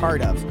can be a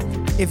part of.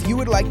 If you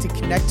would like to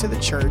connect to the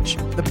church,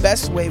 the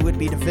best way would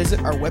be to visit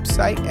our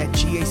website at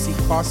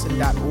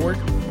gaclawson.org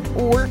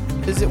or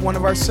visit one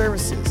of our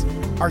services.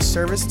 Our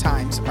service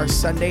times are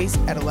Sundays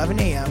at 11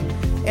 a.m.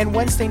 and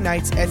Wednesday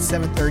nights at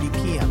 7:30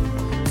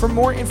 p.m. For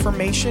more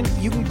information,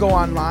 you can go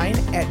online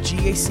at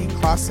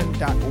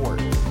gaclawson.org.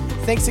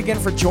 Thanks again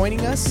for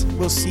joining us.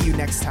 We'll see you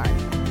next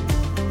time.